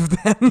any of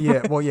them.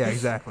 Yeah. Well, yeah,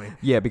 exactly.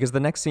 Yeah, because the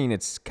next scene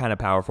it's kind of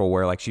powerful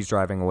where like she's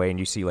driving away and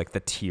you see like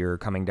the tear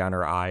coming down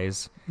her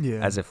eyes.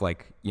 Yeah. As if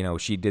like, you know,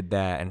 she did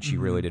that and she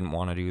really didn't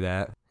want to do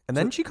that. And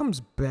then she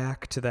comes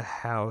back to the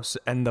house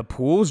and the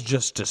pool's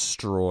just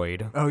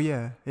destroyed. Oh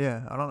yeah. I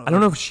don't know. I don't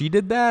know if she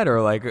did that or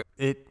like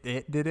it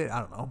did it. I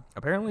don't know.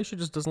 Apparently she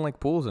just doesn't like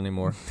pools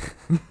anymore.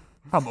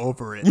 I'm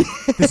over it.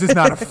 This is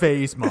not a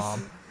phase,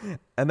 Mom.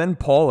 And then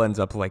Paul ends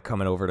up like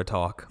coming over to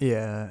talk.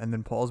 Yeah, and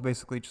then Paul's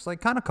basically just like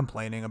kind of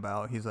complaining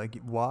about, he's like,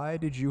 why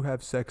did you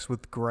have sex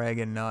with Greg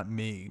and not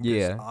me? 'Cause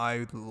Yeah.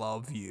 I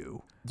love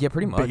you. Yeah,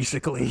 pretty much.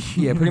 Basically.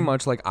 Yeah, pretty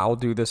much like I'll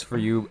do this for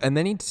you. And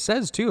then he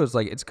says too, it's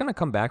like it's gonna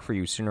come back for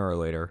you sooner or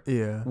later.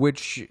 Yeah.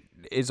 Which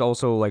is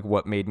also like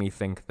what made me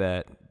think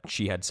that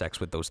she had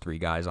sex with those three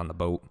guys on the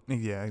boat.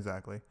 Yeah,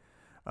 exactly.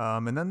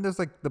 And then there's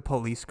like the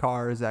police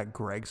cars at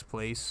Greg's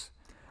place.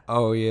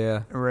 Oh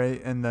yeah.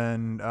 Right, and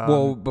then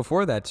well,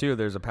 before that too,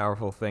 there's a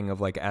powerful thing of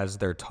like as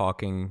they're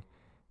talking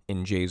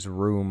in Jay's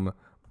room,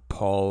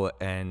 Paul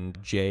and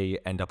Jay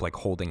end up like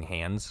holding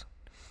hands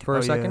for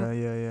a second.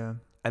 Yeah.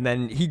 And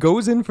then he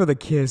goes in for the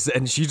kiss,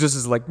 and she just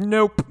is like,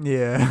 "Nope,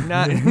 Yeah.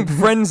 not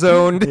friend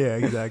zoned." Yeah,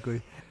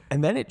 exactly.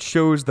 And then it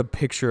shows the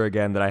picture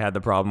again that I had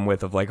the problem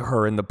with of like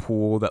her in the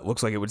pool that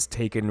looks like it was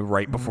taken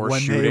right before when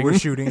shooting. they were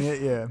shooting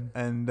it, yeah.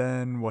 And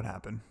then what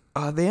happened?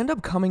 They end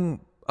up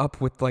coming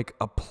up with like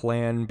a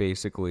plan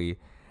basically,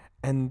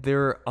 and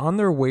they're on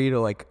their way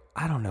to like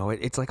I don't know,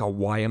 it's like a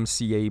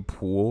YMCA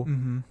pool,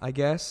 I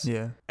guess.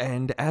 Yeah.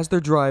 And as they're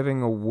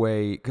driving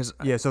away, because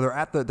so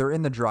they're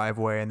in the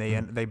driveway, and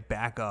they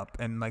back up,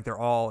 and like they're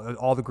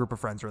all the group of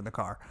friends are in the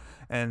car,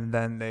 and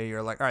then they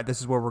are like, all right,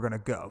 this is where we're gonna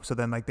go. So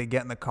then like they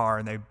get in the car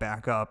and they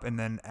back up, and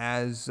then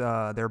as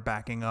they're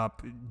backing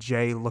up,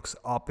 Jay looks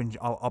up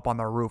on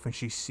the roof, and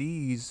she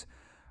sees.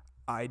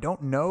 I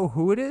don't know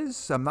who it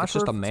is. I'm not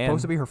sure if it's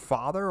supposed to be her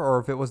father or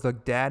if it was the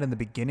dad in the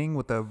beginning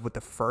with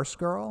the first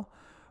girl.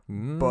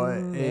 But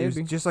it was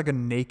just like a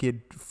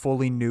naked,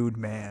 fully nude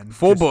man.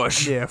 Full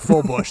bush. Yeah,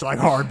 full bush, like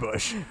hard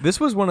bush. This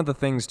was one of the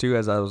things, too,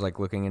 as I was like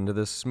looking into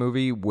this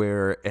movie,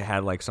 where it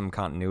had like some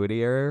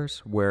continuity errors,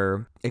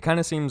 where it kind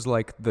of seems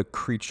like the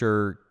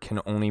creature can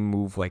only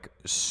move like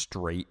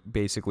straight,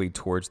 basically,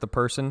 towards the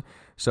person.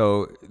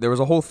 So there was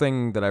a whole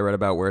thing that I read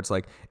about where it's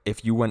like,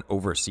 if you went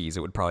overseas, it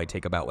would probably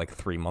take about like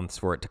 3 months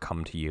for it to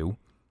come to you,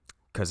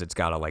 because it's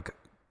got to like...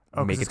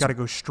 It's got to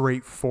go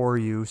straight for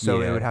you, so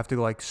it would have to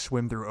like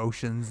swim through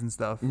oceans and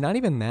stuff. Not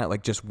even that,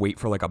 like just wait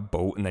for like a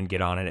boat and then get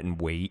on it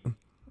and wait.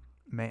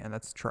 Man,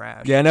 that's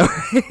trash. Yeah, no.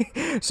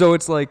 So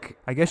it's like,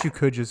 I guess you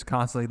could just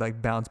constantly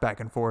like bounce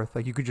back and forth.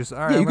 Like you could just, all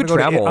right, you could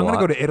travel. I'm gonna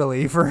go to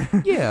Italy for a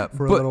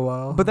little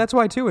while. But that's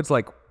why too. It's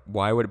like,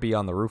 why would it be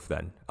on the roof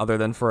then, other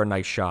than for a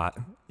nice shot?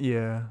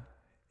 Yeah.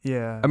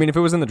 Yeah. I mean, if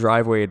it was in the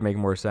driveway, it'd make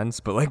more sense.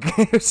 But like,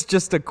 it's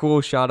just a cool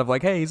shot of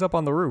like, hey, he's up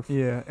on the roof.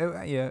 Yeah.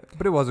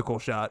 But it was a cool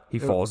shot. He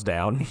falls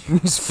down.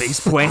 His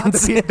face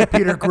plants. the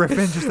Peter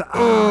Griffin just.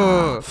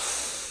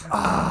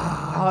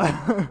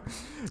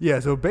 Yeah.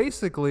 So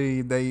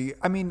basically,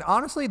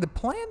 honestly, the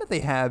plan that they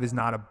have is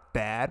not a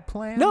bad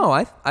plan. No,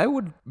 I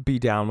would be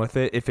down with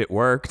it if it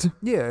worked.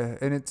 Yeah,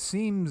 and it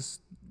seems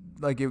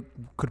like it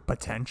could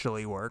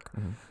potentially work.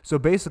 So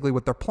basically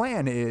what their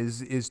plan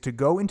is to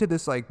go into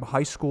this like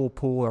high school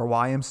pool or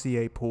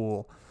YMCA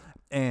pool,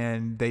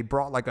 and they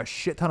brought like a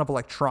shit ton of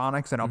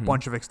electronics and a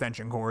bunch of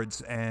extension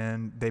cords,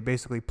 and they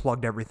basically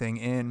plugged everything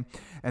in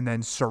and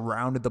then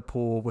surrounded the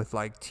pool with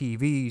like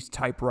TVs,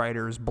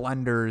 typewriters,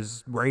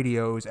 blenders,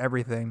 radios,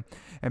 everything.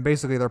 And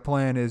basically their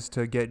plan is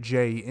to get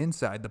Jay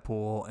inside the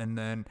pool, and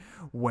then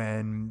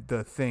when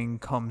the thing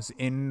comes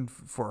in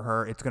for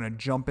her, it's going to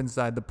jump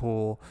inside the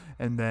pool,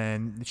 and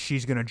then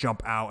she's going to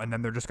jump out, and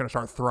then they're just going to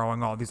start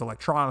throwing all these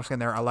electronics in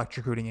there,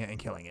 electrocuting it and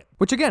killing it.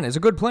 Which again is a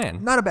good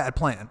plan. Not a bad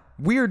plan.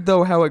 Weird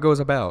though how it goes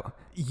about.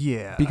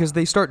 Yeah. Because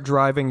they start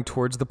driving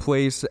towards the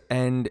place,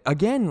 and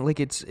again,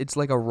 like it's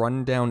like a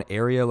rundown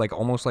area, like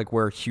almost like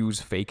where Hugh's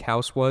fake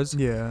house was.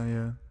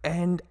 Yeah.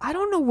 And I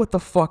don't know what the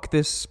fuck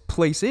this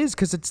place is,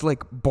 because it's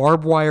like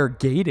barbed wire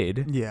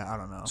gated. Yeah, I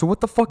don't know. So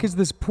what the fuck is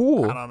this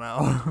pool? I don't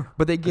know.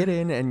 But they get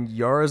in, and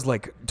Yara's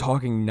like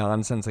talking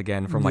nonsense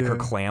again from like her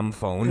clam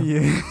phone.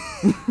 Yeah.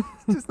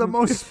 Just the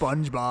most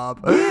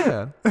SpongeBob.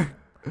 Yeah.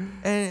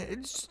 And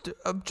it's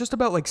just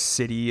about like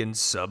city and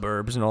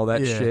suburbs and all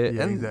that shit.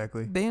 Yeah, and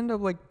exactly. They end up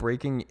like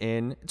breaking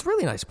in. It's a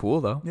really nice pool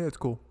though. Yeah, it's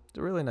cool. It's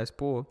a really nice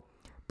pool.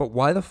 But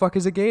why the fuck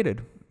is it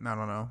gated? I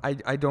don't know.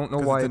 I don't know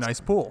why. It's a nice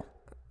pool.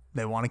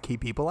 They want to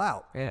keep people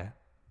out. Yeah.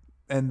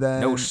 And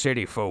then No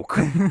city folk.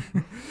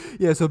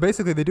 Yeah, so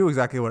basically they do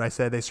exactly what I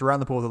said. They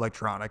surround the pool with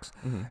electronics,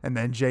 and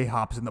then Jay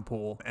hops in the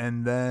pool,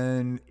 and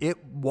then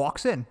it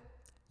walks in.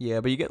 Yeah,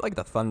 but you get like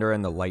the thunder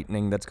and the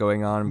lightning that's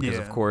going on because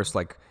of course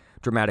like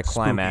dramatic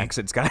climax.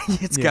 It's got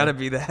to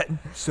be that.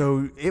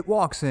 So it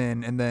walks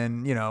in, and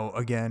then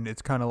again,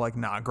 it's kind of like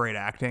not great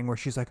acting where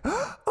she's like,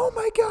 "Oh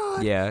my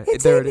god, yeah,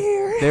 it's there in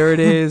here." There it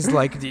is.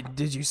 Like,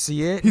 did you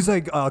see it? He's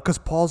like, because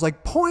Paul's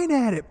like, point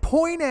at it.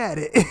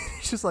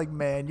 It's just like,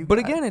 man, you. But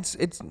again, it's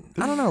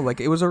I don't know. Like,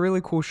 it was a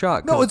really cool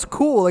shot. No, it's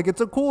cool. Like,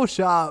 it's a cool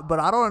shot, but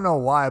I don't know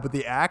why. But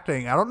the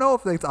acting, I don't know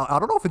if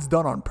it's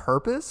done on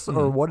purpose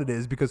or what it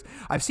is, because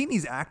I've seen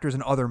these actors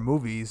in other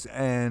movies,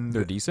 and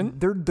they're decent.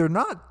 They're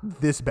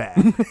not this bad.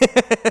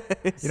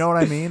 You know what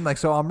I mean? Like,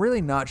 so I'm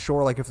really not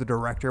sure, like, if the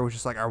director was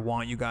just like, I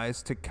want you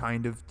guys to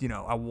kind of,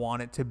 I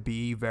want it to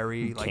be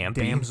very like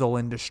campy. Damsel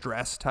in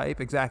distress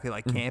type, exactly,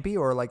 like campy,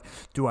 or like,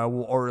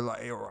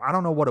 or I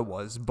don't know what it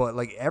was, but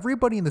like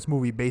everybody in this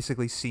movie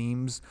basically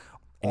seems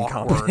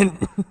awkward,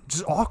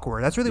 just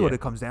awkward. That's really what it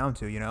comes down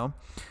to,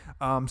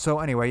 So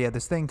anyway,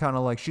 this thing kind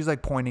of like, she's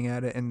like pointing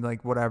at it and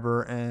like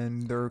whatever,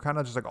 and they're kind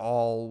of just like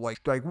all like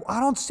I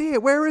don't see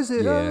it. Where is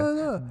it?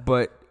 Yeah.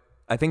 But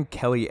I think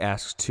Kelly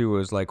asks too,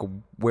 is like,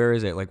 where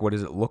is it? Like, what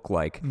does it look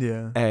like?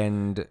 Yeah.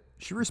 And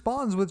she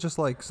responds with just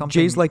like something.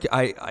 Jay's like,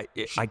 I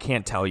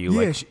can't tell you.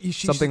 Yeah, like,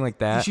 something like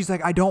that. She's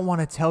like, I don't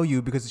want to tell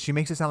you, because she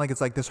makes it sound like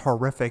it's like this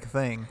horrific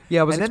thing. Yeah,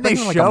 I was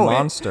expecting like a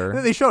monster. And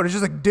then they show it. It's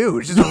just like,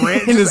 dude, it's just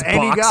in his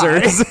any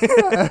boxers.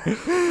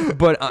 guy.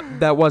 But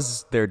that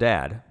was their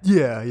dad.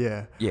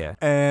 Yeah.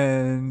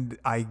 And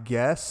I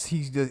guess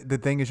the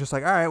thing is just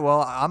like, all right,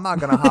 well, I'm not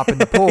gonna hop in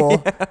the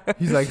pool.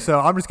 He's like, so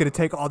I'm just gonna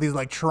take all these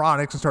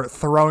electronics and start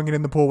throwing it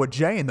in the pool with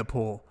Jay in the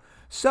pool.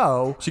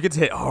 So she gets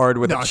hit hard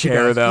with a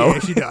chair, though. Yeah,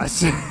 she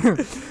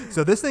does.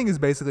 So this thing is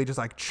basically just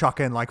like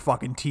chucking like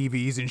fucking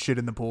TVs and shit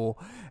in the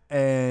pool.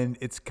 And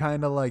it's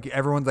kind of like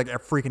everyone's like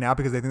freaking out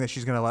because they think that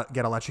she's going to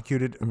get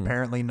electrocuted.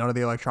 Apparently none of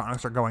the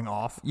electronics are going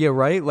off. Yeah,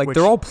 right? Like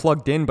they're all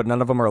plugged in, but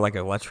none of them are like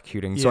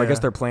electrocuting. So I guess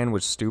their plan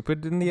was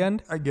stupid in the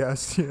end. I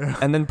guess, yeah.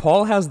 And then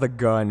Paul has the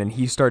gun and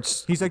he's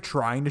like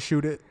trying to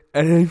shoot it.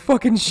 And he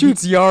fucking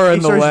shoots Yara in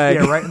the leg.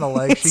 Yeah, right in the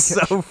leg. It's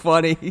so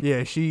funny.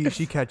 Yeah, she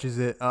catches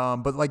it.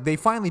 But like they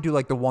finally do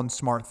like the one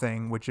smart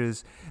thing, which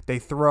is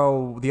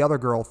the other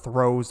girl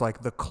throws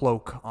like the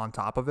cloak on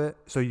top of it,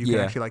 so you can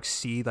actually like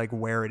see like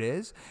where it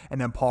is, and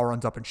then Paul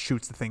runs up and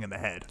shoots the thing in the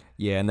head.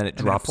 Yeah, and then it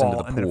drops into the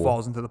pool. And then it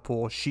falls into the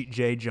pool. Sheet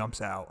J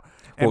jumps out.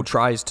 Well,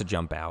 tries to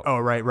jump out. Oh,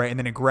 right. And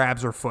then it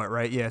grabs her foot,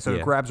 right? Yeah, so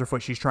it grabs her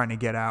foot. She's trying to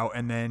get out,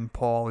 and then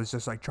Paul is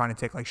just like trying to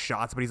take like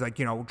shots, but he's like,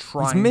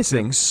 trying. He's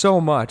missing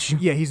so much.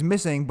 Yeah, he's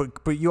missing,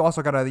 but you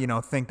also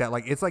gotta, think that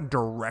like it's like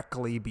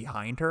directly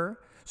behind her,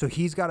 so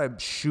he's gotta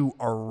shoot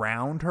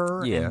around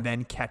her and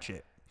then catch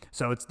it.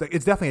 So it's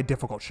definitely a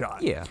difficult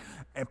shot. Yeah.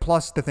 And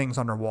plus the thing's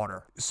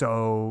underwater.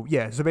 So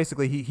so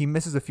basically he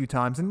misses a few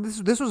times, and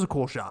this was a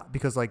cool shot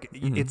because like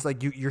it's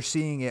like you're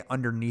seeing it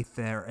underneath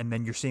there, and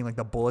then you're seeing like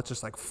the bullets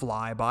just like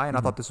fly by, and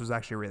I thought this was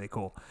actually really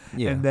cool.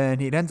 Yeah. And then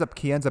he ends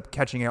up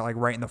catching it like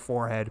right in the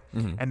forehead,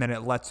 and then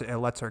it lets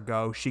her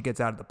go. She gets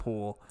out of the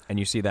pool, and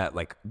you see that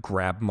like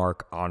grab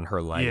mark on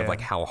her leg of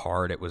like how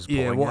hard it was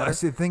pulling. Yeah, well, at her.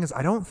 See, the thing is,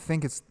 I don't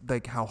think it's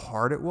like how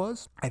hard it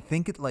was. I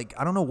think it like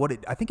I don't know what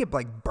it. I think it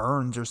like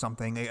burns or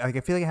something. Like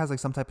I feel like it has like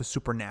some type of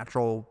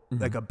supernatural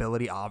like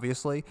ability,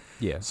 obviously.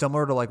 Yeah.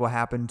 Similar to like what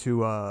happened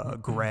to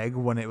Greg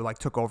when it like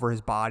took over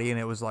his body, and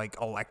it was like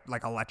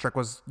electric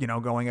was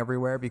going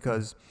everywhere,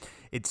 because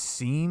it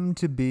seemed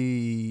to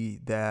be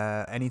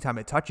that anytime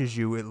it touches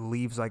you, it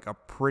leaves like a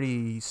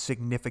pretty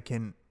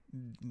significant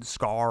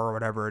scar or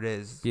whatever it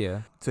is.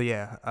 Yeah. So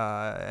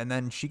and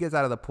then she gets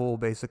out of the pool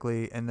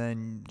basically, and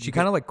then she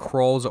kind of like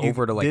crawls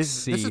over to like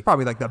see. This is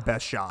probably like the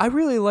best shot. I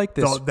really like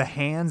this. The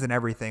hands and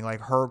everything,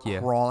 like her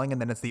crawling, and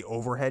then it's the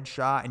overhead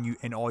shot,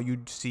 and all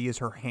you see is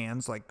her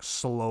hands like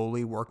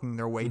slowly working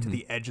their way to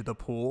the edge of the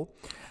pool.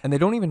 And they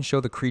don't even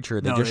show the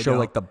creature. They just show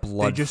like the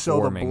blood. They just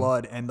forming. show the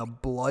blood, and the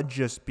blood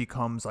just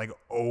becomes like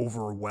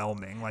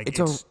overwhelming. Like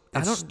it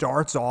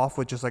starts off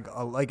with just like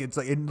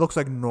it looks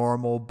like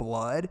normal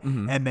blood,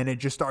 and then it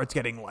just starts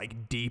getting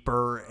like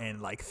deeper and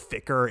like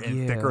thicker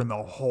and thicker, and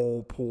the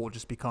whole pool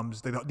just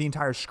becomes the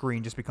entire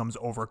screen just becomes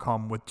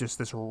overcome with just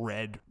this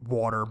red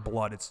water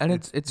blood.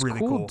 It's really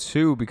cool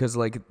too, because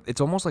like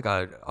it's almost like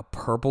a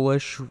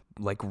purplish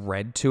like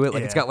red to it.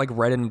 Like it's got like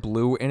red and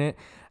blue in it,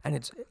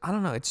 and I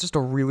don't know, it's just a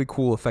really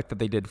cool effect that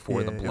they did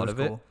for the blood of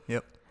it.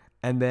 Yep.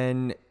 And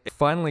then it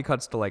finally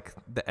cuts to like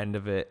the end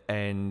of it,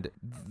 and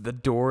the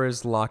door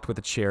is locked with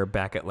a chair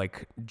back at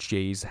like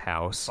Jay's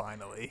house.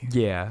 Finally.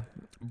 Yeah.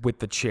 With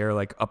the chair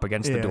like up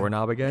against the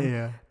doorknob again.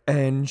 Yeah.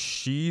 And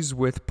she's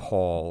with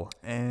Paul.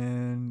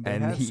 And they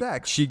have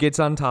sex. She gets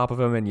on top of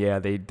him, and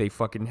they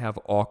fucking have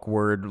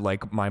awkward,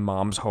 like, my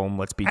mom's home,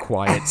 let's be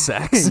quiet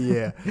sex.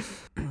 Yeah.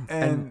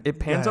 And it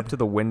pans up to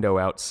the window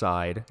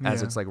outside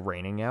as it's like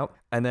raining out.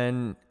 And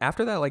then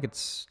after that, like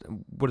it's,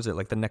 what is it,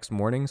 like the next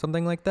morning,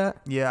 something like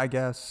that? Yeah, I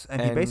guess.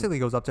 And he basically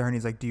goes up to her and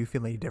he's like, do you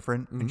feel any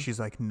different? And she's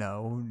like,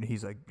 no. And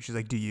she's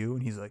like, do you?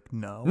 And he's like,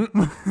 no.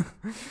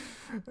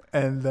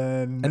 And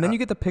then you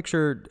get the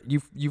picture.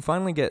 You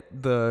finally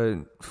get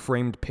the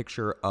framed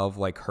picture of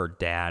like her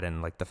dad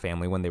and like the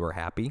family when they were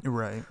happy.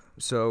 Right.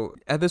 So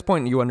at this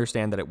point, you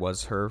understand that it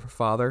was her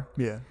father.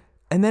 Yeah.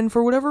 And then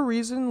for whatever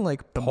reason,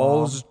 like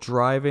Paul's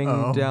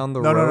driving down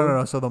the road.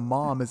 No. So the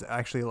mom is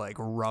actually like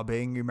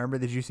rubbing. You remember?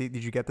 Did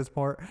you get this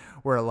part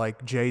where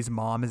like Jay's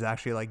mom is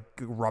actually like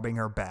rubbing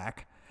her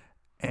back?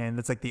 And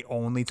it's like the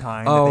only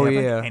time that they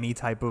have like any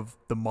type of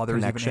the mother's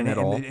connection even at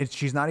all.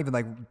 She's not even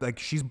like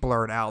she's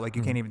blurred out. Like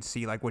you can't even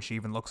see like what she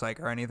even looks like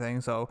or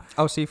anything. So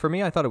see, for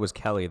me, I thought it was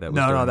Kelly that was.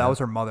 No, that was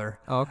her mother.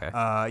 Oh, okay.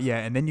 Yeah,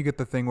 and then you get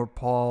the thing where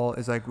Paul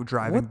is like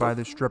driving by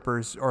the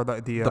strippers or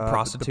the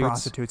prostitutes. The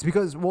prostitutes,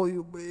 because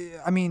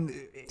I mean,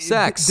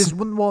 sex. This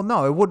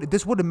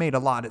would have made a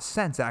lot of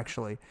sense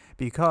actually,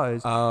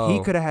 because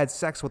he could have had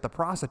sex with the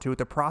prostitute.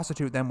 The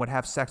prostitute then would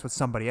have sex with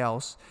somebody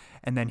else.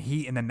 And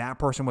then that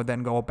person would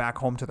then go back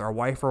home to their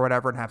wife or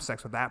whatever and have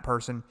sex with that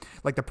person.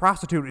 Like the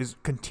prostitute is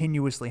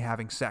continuously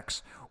having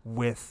sex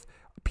with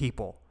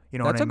people. You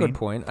know what I mean? That's a good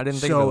point. I didn't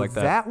think of it like that.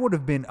 So that would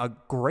have been a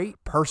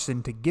great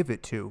person to give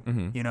it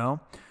to, you know?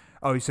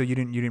 Oh, so you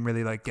didn't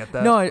really like get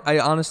that? No, I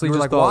honestly you were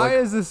just like, thought, why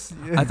is this?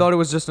 I thought it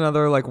was just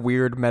another like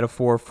weird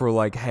metaphor for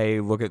like, hey,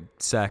 look at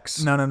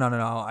sex. No.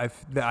 I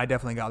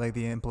definitely got like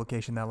the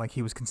implication that like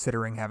he was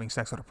considering having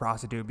sex with a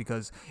prostitute,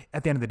 because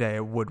at the end of the day,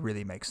 it would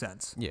really make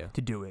sense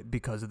to do it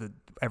because of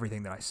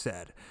everything that I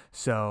said.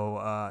 So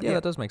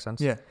that does make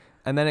sense. Yeah.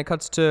 And then it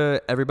cuts to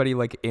everybody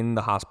like in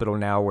the hospital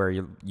now,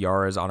 where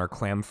Yara's on her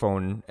clam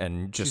phone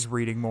and just she's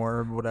reading more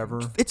or whatever.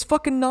 It's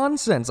fucking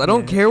nonsense. I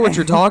don't care what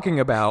you're talking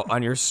about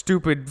on your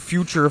stupid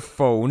future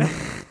phone.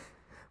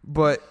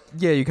 But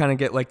yeah, you kind of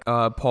get like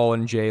Paul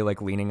and Jay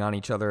like leaning on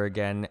each other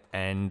again,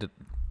 and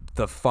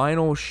the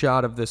final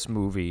shot of this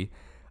movie,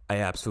 I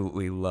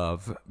absolutely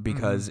love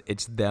because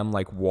it's them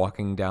like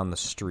walking down the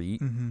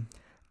street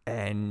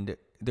and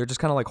they're just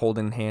kind of like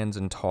holding hands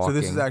and talking. So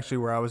this is actually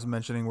where I was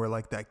mentioning where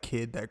like that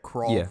kid that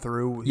crawled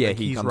through, yeah, like,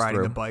 he's comes riding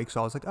through. the bike.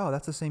 So I was like, oh,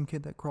 that's the same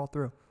kid that crawled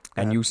through.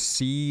 And you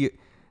see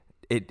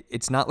it.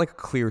 It's not like a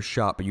clear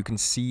shot, but you can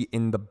see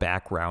in the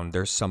background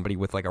there's somebody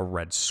with like a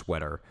red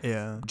sweater,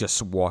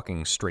 just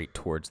walking straight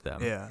towards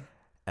them. Yeah.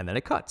 And then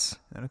it cuts.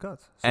 So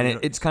and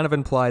it's kind of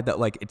implied that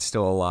like it's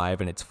still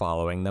alive and it's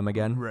following them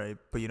again. Right,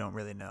 but you don't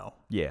really know.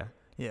 Yeah.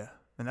 Yeah,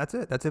 and that's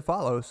it. That's it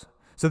follows.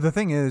 So the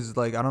thing is,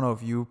 like, I don't know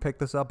if you picked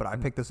this up, but I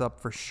picked this up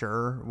for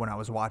sure when I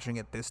was watching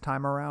it this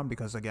time around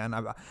because, again,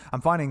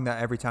 I'm finding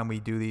that every time we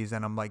do these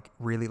and I'm, like,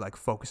 really, like,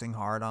 focusing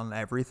hard on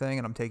everything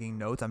and I'm taking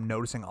notes, I'm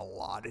noticing a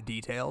lot of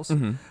details.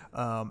 And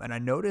I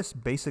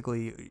noticed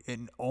basically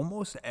in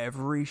almost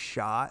every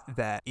shot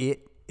that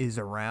it is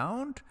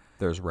around,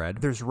 There's red.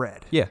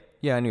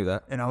 Yeah, I knew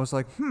that. And I was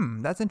like,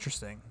 that's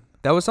interesting.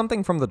 That was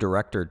something from the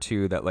director,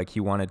 too, that, like, he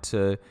wanted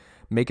to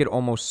make it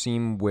almost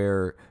seem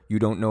where you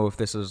don't know if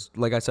this is,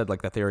 like I said,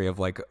 like the theory of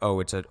like, oh,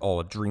 it's all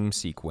a dream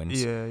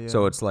sequence. Yeah.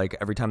 So it's like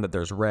every time that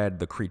there's red,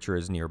 the creature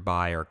is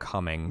nearby or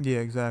coming. Yeah,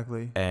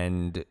 exactly.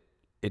 And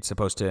it's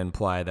supposed to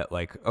imply that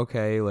like,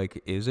 okay,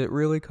 like, is it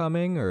really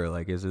coming? Or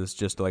like, is this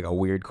just like a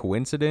weird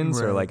coincidence?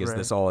 Or like, is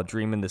this all a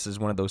dream? And this is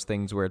one of those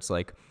things where it's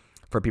like,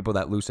 for people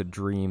that lucid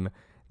dream,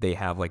 they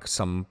have like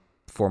some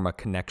form of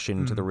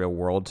connection to the real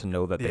world to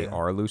know that they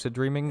are lucid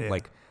dreaming,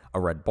 like a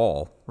red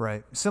ball.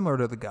 Right. Similar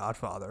to The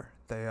Godfather.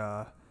 They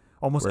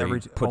almost where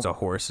every he puts a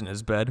horse in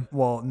his bed.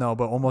 Well, no,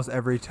 but almost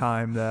every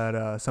time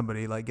that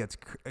somebody like gets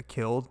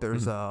killed,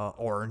 there's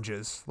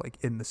oranges like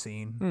in the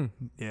scene.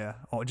 Yeah,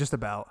 just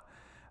about.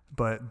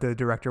 But the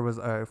director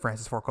was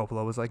Francis Ford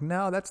Coppola was like,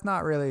 no, that's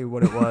not really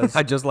what it was.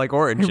 I just like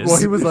oranges. Well,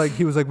 he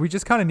was like, we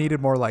just kind of needed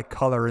more like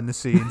color in the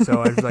scene.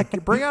 So I was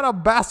like, bring out a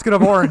basket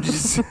of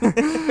oranges.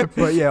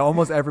 But yeah,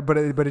 almost every, but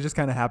it just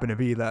kind of happened to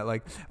be that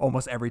like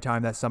almost every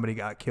time that somebody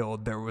got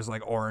killed, there was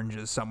like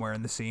oranges somewhere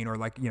in the scene, or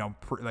like, you know,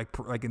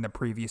 like in the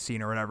previous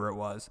scene or whatever it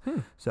was.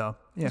 So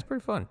yeah, it's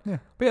pretty fun. Yeah.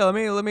 But yeah,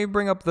 let me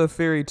bring up the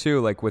theory too,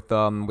 like with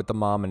the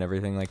mom and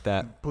everything like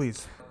that.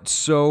 Please.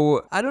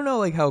 So I don't know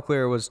like how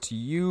clear it was to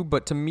you,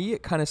 but to me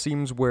it kind of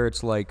seems where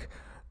it's like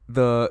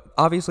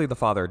obviously the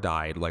father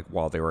died like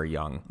while they were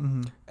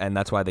young, and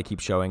that's why they keep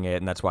showing it,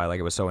 and that's why like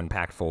it was so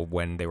impactful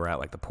when they were at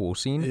like the pool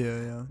scene.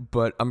 Yeah.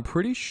 But I'm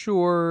pretty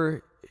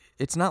sure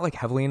it's not like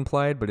heavily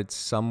implied, but it's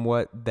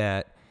somewhat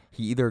that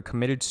he either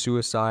committed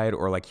suicide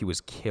or like he was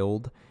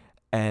killed,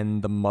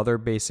 and the mother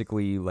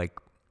basically like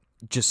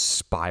just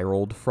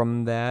spiraled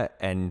from that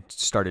and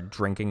started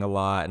drinking a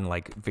lot and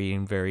like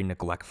being very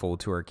neglectful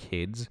to her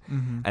kids.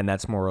 And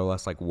that's more or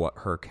less like what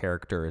her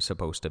character is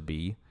supposed to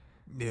be.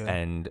 Yeah.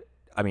 And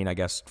I mean, I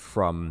guess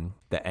from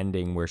the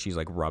ending where she's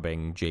like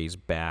rubbing Jay's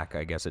back,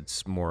 I guess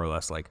it's more or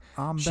less like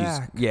she's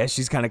back. Yeah,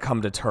 she's kind of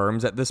come to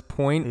terms at this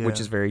point,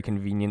 which is very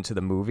convenient to the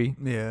movie.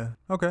 Yeah.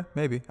 Okay.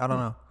 Maybe. I don't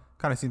know.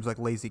 Kind of seems like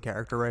lazy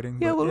character writing.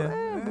 Yeah, but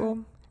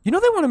well, you know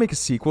they want to make a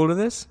sequel to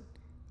this.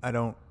 I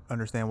don't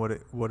understand what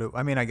it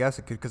I mean, I guess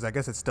it could, because I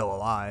guess it's still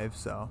alive,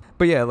 so.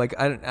 But yeah, like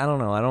I don't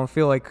know, I don't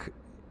feel like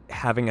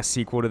having a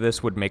sequel to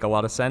this would make a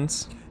lot of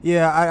sense.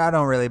 Yeah, I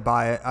don't really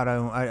buy it.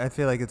 I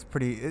feel like it's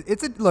pretty.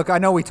 Look, I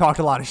know we talked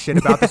a lot of shit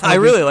about this movie. I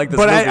really like this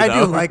movie, but I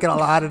though. do like it a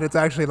lot, and it's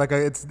actually like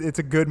it's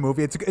a good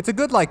movie. It's a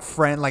good like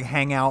friend like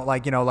hangout,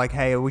 like, you know, like,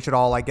 hey, we should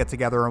all like get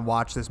together and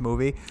watch this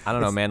movie. I don't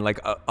know, man. Like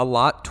a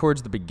lot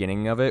towards the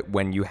beginning of it,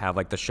 when you have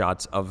like the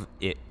shots of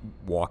it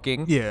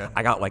walking. Yeah,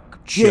 I got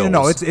like chills. Yeah,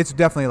 no, it's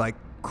definitely like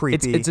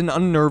creepy. It's an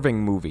unnerving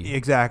movie.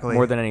 Exactly.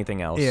 More than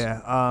anything else.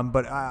 Yeah.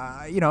 But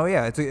you know,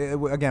 yeah.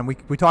 Again,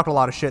 we talked a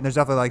lot of shit, and there's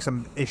definitely like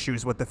some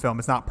issues with the film.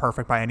 It's not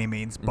perfect by any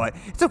means, but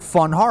it's a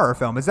fun horror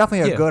film. It's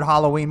definitely a good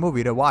Halloween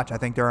movie to watch, I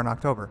think, during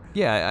October.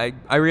 Yeah,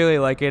 I really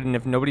like it, and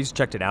if nobody's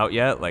checked it out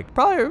yet, like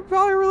probably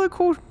a really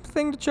cool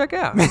thing to check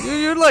out.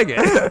 You'd like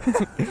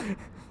it.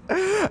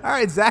 All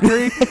right,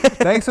 Zachary,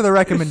 thanks for the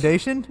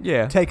recommendation.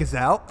 Yeah. Take us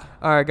out.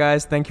 All right,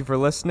 guys, thank you for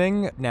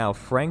listening. Now,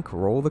 Frank,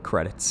 roll the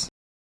credits.